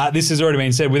 This has already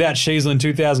been said. Without Sheasel in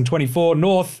 2024,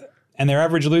 North and their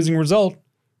average losing result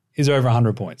is over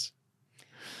 100 points.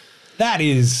 That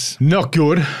is... not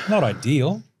good. Not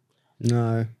ideal.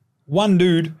 No. One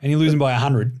dude and you're losing by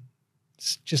 100.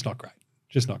 It's just not great.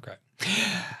 Just not great.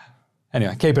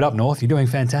 Anyway, keep it up, North. You're doing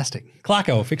fantastic.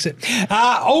 Clarko will fix it.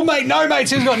 Old mate, no mates.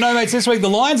 Who's got no mates this week? The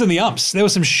Lions and the Umps. There were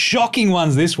some shocking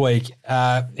ones this week.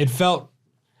 It felt...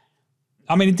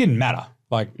 I mean, it didn't matter.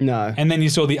 Like, no. And then you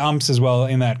saw the Umps as well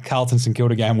in that Carlton-St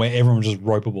Kilda game where everyone was just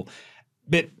ropeable.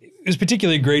 But it was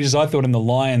particularly egregious, I thought, in the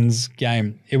Lions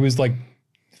game. It was like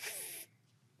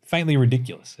faintly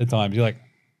ridiculous at times. You're like,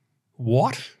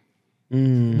 what?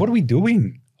 What are we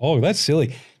doing? Oh, that's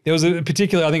silly. There was a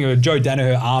particular, I think, a Joe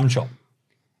Danaher arm chop.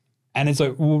 And it's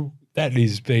like, well, that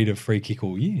is been a free kick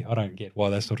all year. I don't get why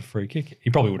that's not a free kick. He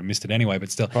probably would have missed it anyway,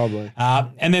 but still. Probably.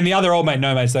 And then the other old mate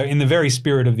no mates, though, in the very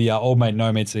spirit of the old mate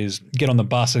no mates is get on the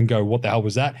bus and go, what the hell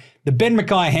was that? The Ben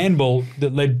Mackay handball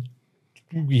that led,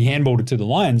 he handballed it to the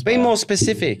Lions player. Be more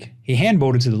specific. He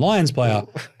handballed it to the Lions player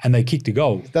and they kicked a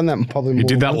goal. Done that probably more. He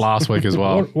did that last week as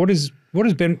well. What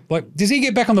is Ben, like, does he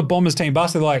get back on the Bombers team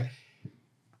bus? They're like,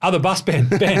 other bus, Ben,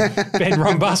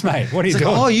 wrong bus, mate. What are you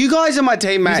doing? Oh, you guys are my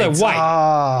teammates. He's like,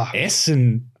 wait,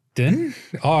 Essendon?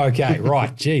 Oh, okay,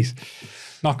 right, jeez.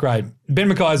 Not great. Ben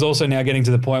Mackay is also now getting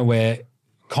to the point where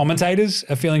commentators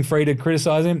are feeling free to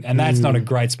criticise him, and that's not a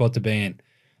great spot to be in.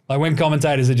 Like when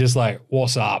commentators are just like,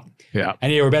 what's up? Yeah.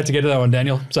 And yeah, we're about to get to that one,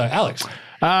 Daniel. So, Alex.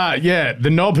 The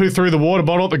knob who threw the water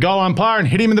bottle at the goal umpire and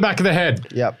hit him in the back of the head.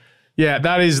 Yep. Yeah,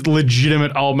 that is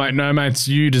legitimate, old mate, no mates.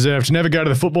 You deserve to never go to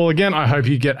the football again. I hope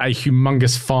you get a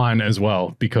humongous fine as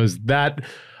well, because that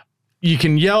you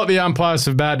can yell at the umpires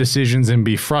for bad decisions and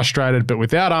be frustrated, but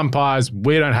without umpires,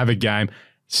 we don't have a game.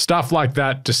 Stuff like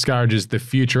that discourages the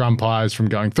future umpires from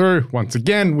going through. Once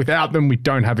again, without them, we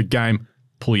don't have a game.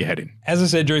 Pull your head in. As I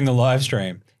said during the live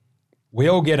stream, we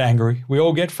all get angry. We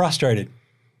all get frustrated.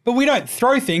 But we don't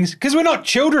throw things because we're not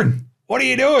children. What are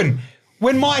you doing?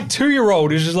 When my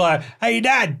 2-year-old is just like, hey,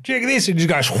 Dad, check this. And just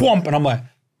goes, whomp. And I'm like,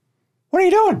 what are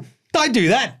you doing? Don't do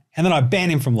that. and then I ban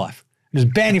him from life.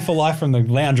 Just ban you for life from the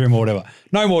lounge room or whatever.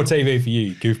 No more TV for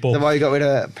you, goofball. Is that why you got rid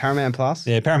of Paramount Plus?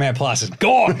 Yeah, Paramount Plus is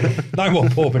gone. No more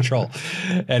Paw Patrol.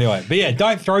 Anyway, but yeah,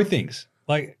 don't throw things.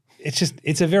 Like,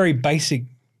 it's a very basic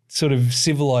sort of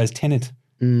civilized tenet.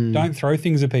 Don't throw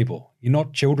things at people. You're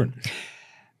not children.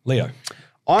 Leo.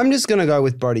 I'm just going to go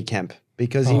with Brodie Kemp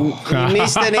because he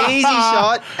missed an easy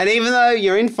shot. And even though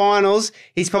you're in finals,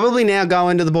 he's probably now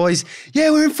going to the boys,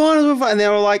 yeah, we're in finals. And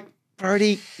they're all like,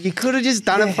 Brodie, you could have just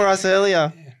done it for us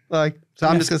earlier. I'm just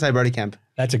going to say Brodie Kemp.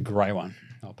 That's a great one.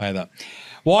 I'll pay that.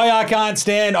 Why I can't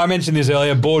stand, I mentioned this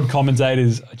earlier, board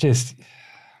commentators are just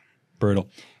brutal.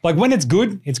 Like when it's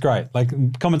good, it's great.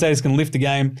 Like commentators can lift the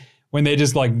game. When they're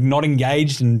just like not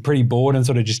engaged and pretty bored and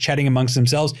sort of just chatting amongst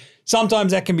themselves,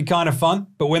 sometimes that can be kind of fun.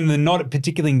 But when they're not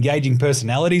particularly engaging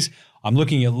personalities, I'm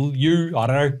looking at you, I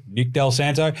don't know, Nick Del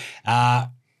Santo,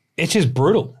 it's just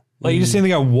brutal. Like you just seem to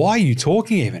go, why are you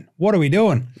talking even? What are we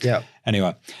doing? Yeah.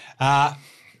 Anyway,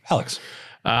 Alex.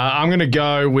 I'm going to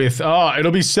go with,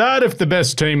 it'll be sad if the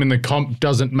best team in the comp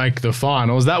doesn't make the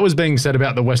finals. That was being said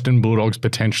about the Western Bulldogs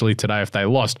potentially today if they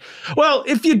lost. Well,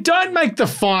 if you don't make the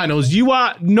finals, you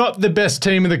are not the best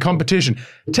team in the competition.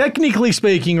 Technically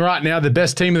speaking, right now, the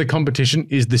best team in the competition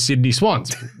is the Sydney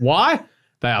Swans. Why?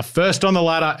 They are first on the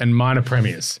ladder and minor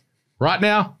premiers. Right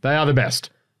now, they are the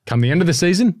best. Come the end of the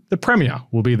season, the Premier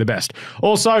will be the best.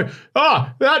 Also,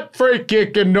 that free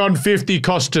kick and non-50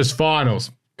 cost us finals.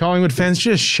 Collingwood fans,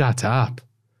 just shut up.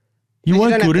 You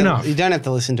weren't good enough. You don't have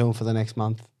to listen to them for the next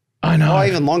month. I know. Or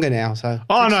even longer now. So.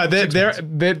 Oh, no,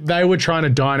 they were trying to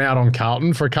dine out on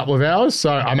Carlton for a couple of hours,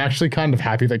 so I'm actually kind of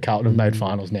happy that Carlton have made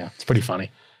finals now. It's pretty funny.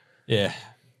 Yeah.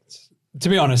 To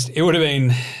be honest, it was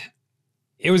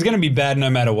going to be bad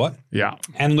no matter what. Yeah.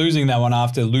 And losing that one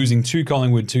after losing to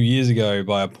Collingwood 2 years ago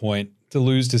by a point, to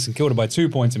lose to St Kilda by 2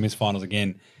 points and miss finals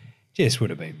again, just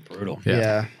would have been brutal.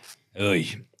 Yeah. Ugh.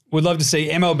 Would love to see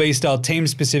MLB-style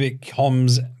team-specific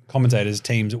commentators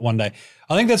teams one day.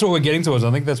 I think that's what we're getting towards.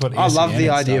 I think that's what I love the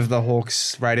idea stuff. of the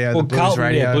Hawks radio, the Blues Carlton,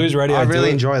 radio. Yeah, Blues radio. I really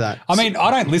enjoy that. I mean, I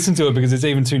don't listen to it because it's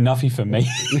even too nuffy for me.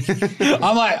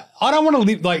 I'm like, I don't want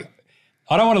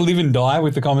to live and die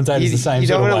with the commentators the same sort of way. You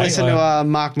don't want to listen to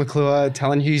Mark McClure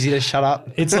telling Hughesy to shut up.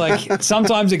 It's like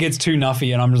sometimes it gets too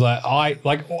nuffy and I'm just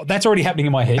like, that's already happening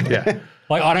in my head. Yeah.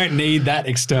 Like, I don't need that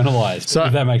externalized,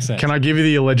 if that makes sense. Can I give you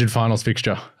the alleged finals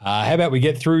fixture? How about we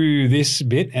get through this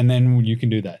bit and then you can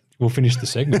do that. We'll finish the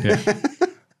segment.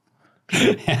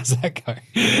 Yeah. How's that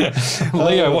go?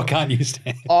 Leo, what can't you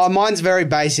stand? Mine's very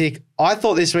basic. I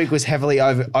thought this week was heavily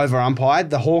over umpired.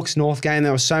 The Hawks-North game,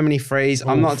 there were so many frees.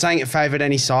 I'm not saying it favoured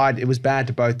any side. It was bad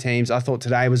to both teams. I thought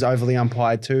today was overly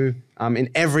umpired too. In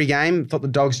every game, thought the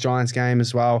Dogs-Giants game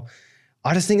as well.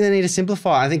 I just think they need to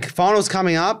simplify. I think finals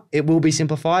coming up, it will be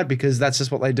simplified because that's just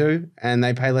what they do and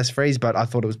they pay less frees, but I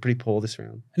thought it was pretty poor this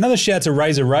round. Another shout to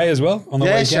Razor Ray as well on the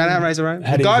weekend. Yeah, shout out Razor Ray.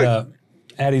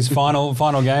 Had his final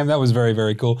game. That was very,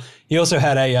 very cool. He also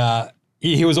had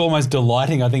he was almost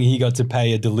delighting. I think he got to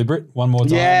pay a deliberate one more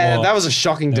time. Yeah, that was a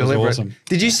shocking deliberate. Awesome.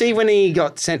 Did you see when he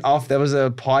got sent off, there was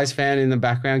a Pies fan in the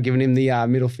background giving him the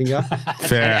middle finger?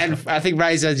 Fair. And I think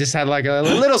Razor just had like a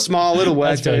little smile, a little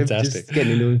word That's to him. fantastic. Just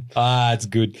getting into him. It's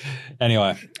good.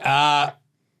 Anyway,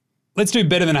 let's do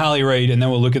better than Harley Reid and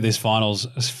then we'll look at this finals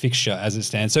fixture as it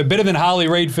stands. So better than Harley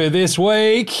Reid for this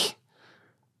week.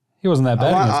 He wasn't that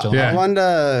bad against Geelong. I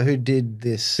wonder who did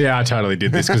this. Yeah, I totally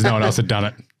did this because no one else had done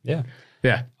it. Yeah.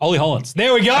 Yeah. Ollie Hollins.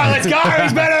 There we go. Let's go.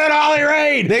 He's better than Harley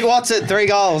Reid. Nick Watson, 3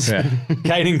 goals. Yeah.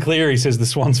 Caden Cleary says the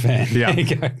Swans fan. Yeah. There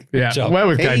you go. Yeah. Job. Where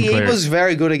was Caden He Cleary? was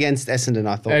very good against Essendon,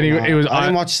 I thought. And he was, I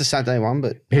didn't watch the Saturday one,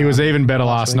 but... He was even better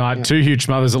last night. yeah. 2 huge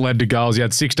smothers that led to goals. He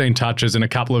had 16 touches and a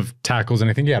couple of tackles, and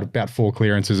I think he had about 4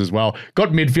 clearances as well. Got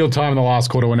midfield time in the last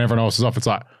quarter when everyone else was off. It's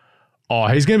like,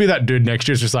 he's going to be that dude next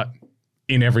year. It's just like,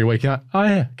 in every week, you're like, oh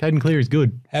yeah, Caden Cleary's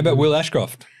good. How about Will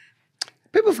Ashcroft?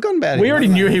 People have forgotten about him. We already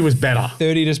knew he was better.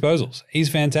 30 disposals. He's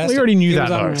fantastic. We already knew He that,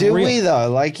 was though. Do unreal. we, though?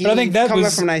 Like, But I think that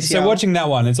was from an ACL. so. Watching that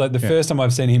one, it's like the first time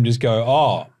I've seen him just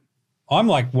go, I'm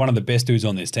like one of the best dudes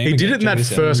on this team. He did it in that Check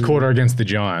this out. first quarter against the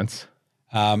Giants,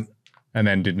 Um, and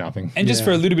then did nothing. and just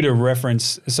for a little bit of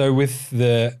reference, so with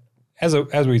the as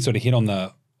we sort of hit on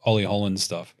the Ollie Holland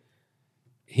stuff,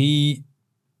 he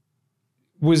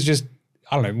was just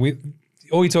I don't know.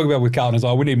 All we talk about with Carlton is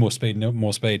we need more speed,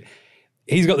 more speed.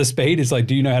 He's got the speed. It's like,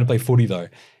 do you know how to play footy though?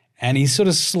 And he's sort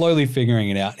of slowly figuring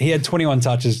it out. He had 21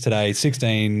 touches today,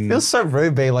 16. Feels so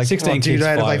rude, be like, 16 do you know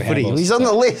how to kicks, play 5 footy? handballs, He's on the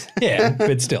so- list. Yeah,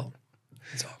 but still.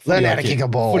 It's Learn footy how to IQ. kick a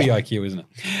ball. Footy IQ, isn't it?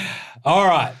 All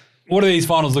right. What do these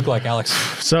finals look like, Alex?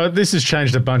 So this has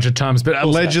changed a bunch of times, but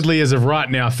allegedly as of right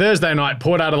now, Thursday night,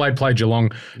 Port Adelaide play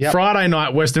Geelong. Yep. Friday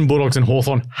night, Western Bulldogs and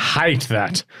Hawthorn. Hate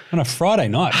that. On a Friday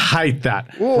night. Hate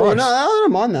that. Oh, no, I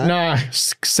don't mind that. No,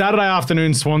 Saturday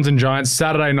afternoon, Swans and Giants.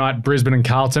 Saturday night, Brisbane and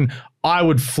Carlton. I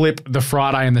would flip the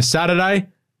Friday and the Saturday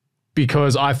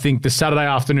because I think the Saturday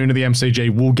afternoon of the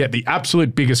MCG will get the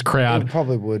absolute biggest crowd. It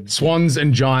probably would. Swans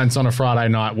and Giants on a Friday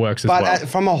night works as well. But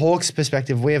from a Hawks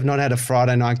perspective, we have not had a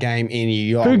Friday night game in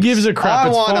years. Who gives a crap? I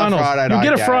It's want finals. a Friday You'll night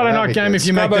get a game. Friday That'd night be game good. if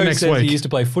you make the Scrubbo next says week. he used to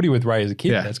play footy with Ray as a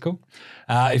kid. Yeah. That's cool.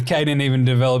 If Caden even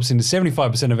develops into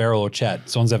 75% of Errol or Chad,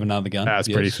 Swans have another gun. That's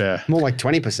pretty fair. More like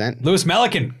 20%. Lewis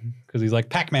Malikan, because he's like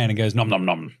Pac-Man and goes nom nom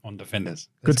nom on defenders.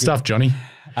 Good stuff, Johnny.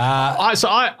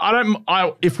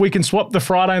 If we can swap the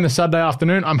Friday and the Saturday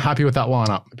afternoon, I'm happy with that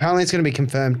lineup. Apparently, it's going to be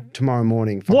confirmed tomorrow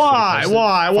morning. Why?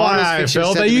 Finals fixtures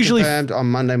AFL? set They to be usually confirmed on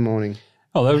Monday morning.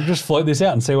 Oh, they'll just float this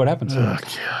out and see what happens.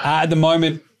 At the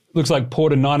moment, looks like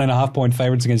Port are 9.5-point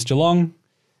favourites against Geelong.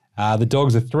 The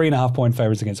Dogs are 3.5-point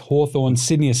favourites against Hawthorn.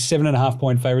 Sydney are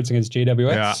 7.5-point favourites against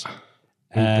GWS. Yeah.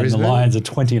 And Brisbane? the Lions are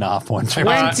 20.5-point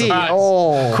favourites. 20.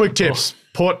 Alright. Quick tips.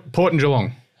 Port and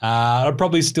Geelong. I'd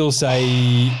probably still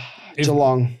say,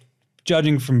 Geelong.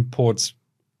 judging from Port's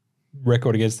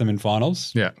record against them in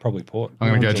finals, Yeah. probably Port. I'm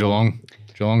going to go Geelong.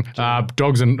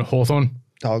 Dogs and Hawthorn.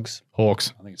 Dogs.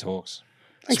 Hawks. I think it's Hawks.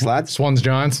 Thanks, lads. Swans,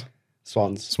 Giants.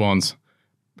 Swans.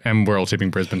 And we're all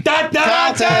tipping Brisbane. Let's go.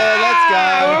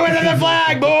 We're winning the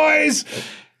flag, boys.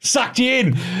 Sucked you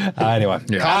in. Anyway,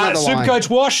 Can't let the line. Supercoach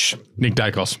Wash. Nick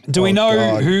Dacos. Do we know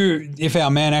God. who, if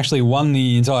our man actually won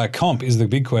the entire comp, is the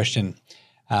big question.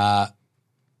 The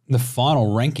final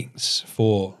rankings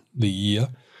for the year.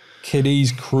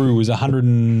 Keddy's crew was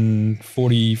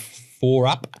 144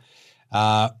 up.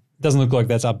 Doesn't look like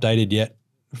that's updated yet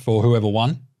for whoever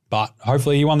won, but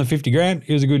hopefully he won the 50 grand.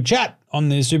 It was a good chat on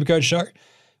the Supercoach show,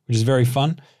 which is very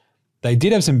fun. They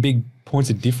did have some big points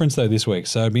of difference though this week,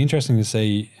 so it'd be interesting to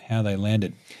see how they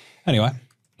landed. Anyway,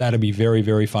 that'd be very,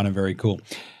 very fun and very cool.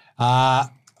 I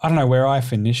don't know where I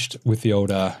finished with the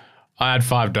old. I had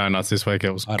 5 donuts this week.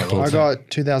 It was cool. I got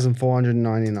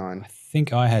 2,499. I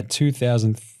think I had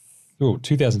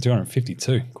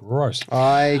 2,252. Gross.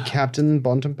 I captained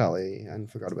Bontempelli and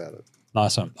forgot about it.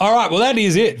 Nice one. All right, well that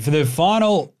is it for the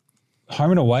final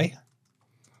home and away.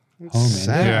 Home and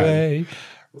sad. away.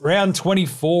 Round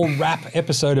 24 wrap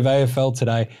episode of AFL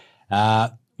Today.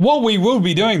 What we will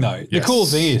be doing though, the cool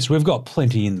thing is we've got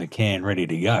plenty in the can ready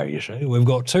to go, you see. We've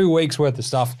got 2 weeks worth of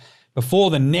stuff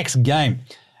before the next game.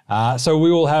 So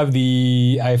we will have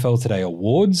the AFL Today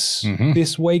Awards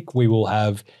this week. We will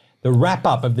have the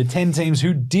wrap-up of the 10 teams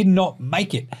who did not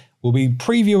make it. We'll be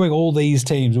previewing all these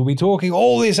teams. We'll be talking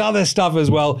all this other stuff as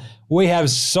well. We have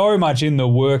so much in the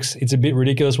works. It's a bit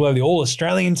ridiculous. We'll have the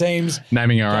All-Australian teams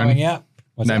Naming our going own. out.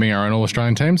 What's Naming our own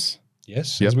All-Australian teams.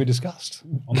 Yes, as we discussed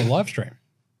on the live stream.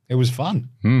 It was fun.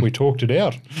 We talked it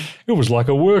out. It was like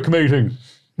a work meeting.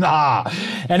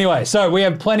 Anyway, so we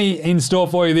have plenty in store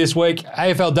for you this week.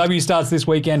 AFLW starts this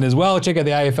weekend as well. Check out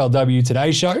the AFLW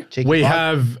Today Show. We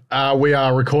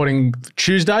are recording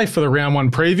Tuesday for the round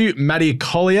 1 preview. Matty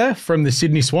Collier from the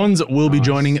Sydney Swans will be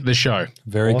joining the show.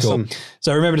 Very Awesome. cool.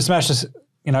 So remember to smash us,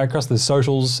 across the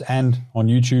socials and on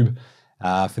YouTube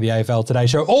for the AFL Today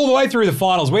Show all the way through the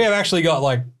finals. We have actually got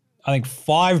I think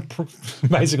 5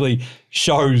 basically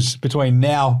shows between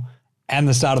now and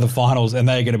the start of the finals, and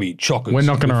they're going to be chockers. We're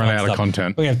not going to with run fun out of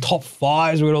content. We're going to have top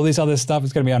 5s. We've got all this other stuff.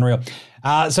 It's going to be unreal.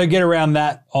 So get around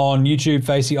that on YouTube,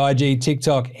 Facey, IG,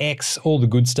 TikTok, X, all the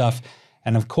good stuff.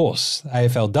 And of course,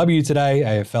 AFLW Today,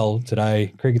 AFL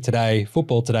Today, Cricket Today,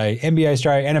 Football Today, NBA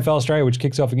Australia, NFL Australia, which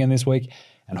kicks off again this week.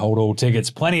 And hold all tickets.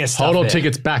 Plenty of stuff. Hold all there.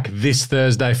 tickets back this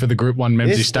Thursday for the Group 1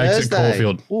 Memsey This Stakes Thursday. at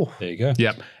Caulfield. Ooh. There you go.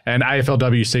 Yep. And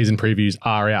AFLW season previews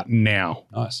are out now.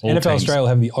 Nice. All NFL teams. Australia will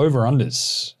have the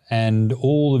over-unders and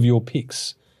all of your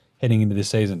picks heading into this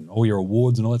season, all your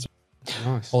awards and all that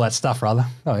Nice. all that stuff, rather.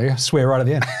 Oh, yeah. Swear right at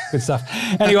the end. Good stuff.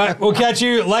 Anyway, we'll catch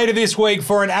you later this week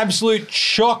for an absolute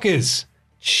shockers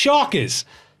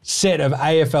set of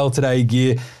AFL Today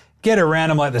gear. Get around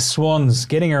them like the Swans,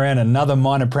 getting around another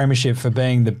minor premiership for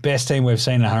being the best team we've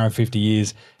seen in 150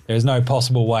 years. There's no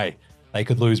possible way they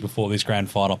could lose before this grand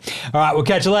final. All right, we'll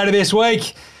catch you later this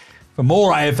week for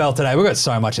more AFL Today. We've got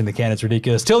so much in the can, it's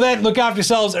ridiculous. Till then, look after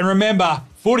yourselves and remember,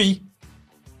 footy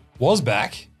was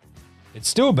back. It's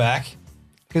still back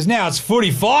because now it's footy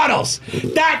finals.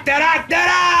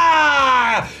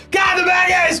 Da-da-da-da-da! Got the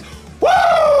bangers!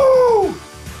 Woo!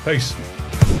 Peace.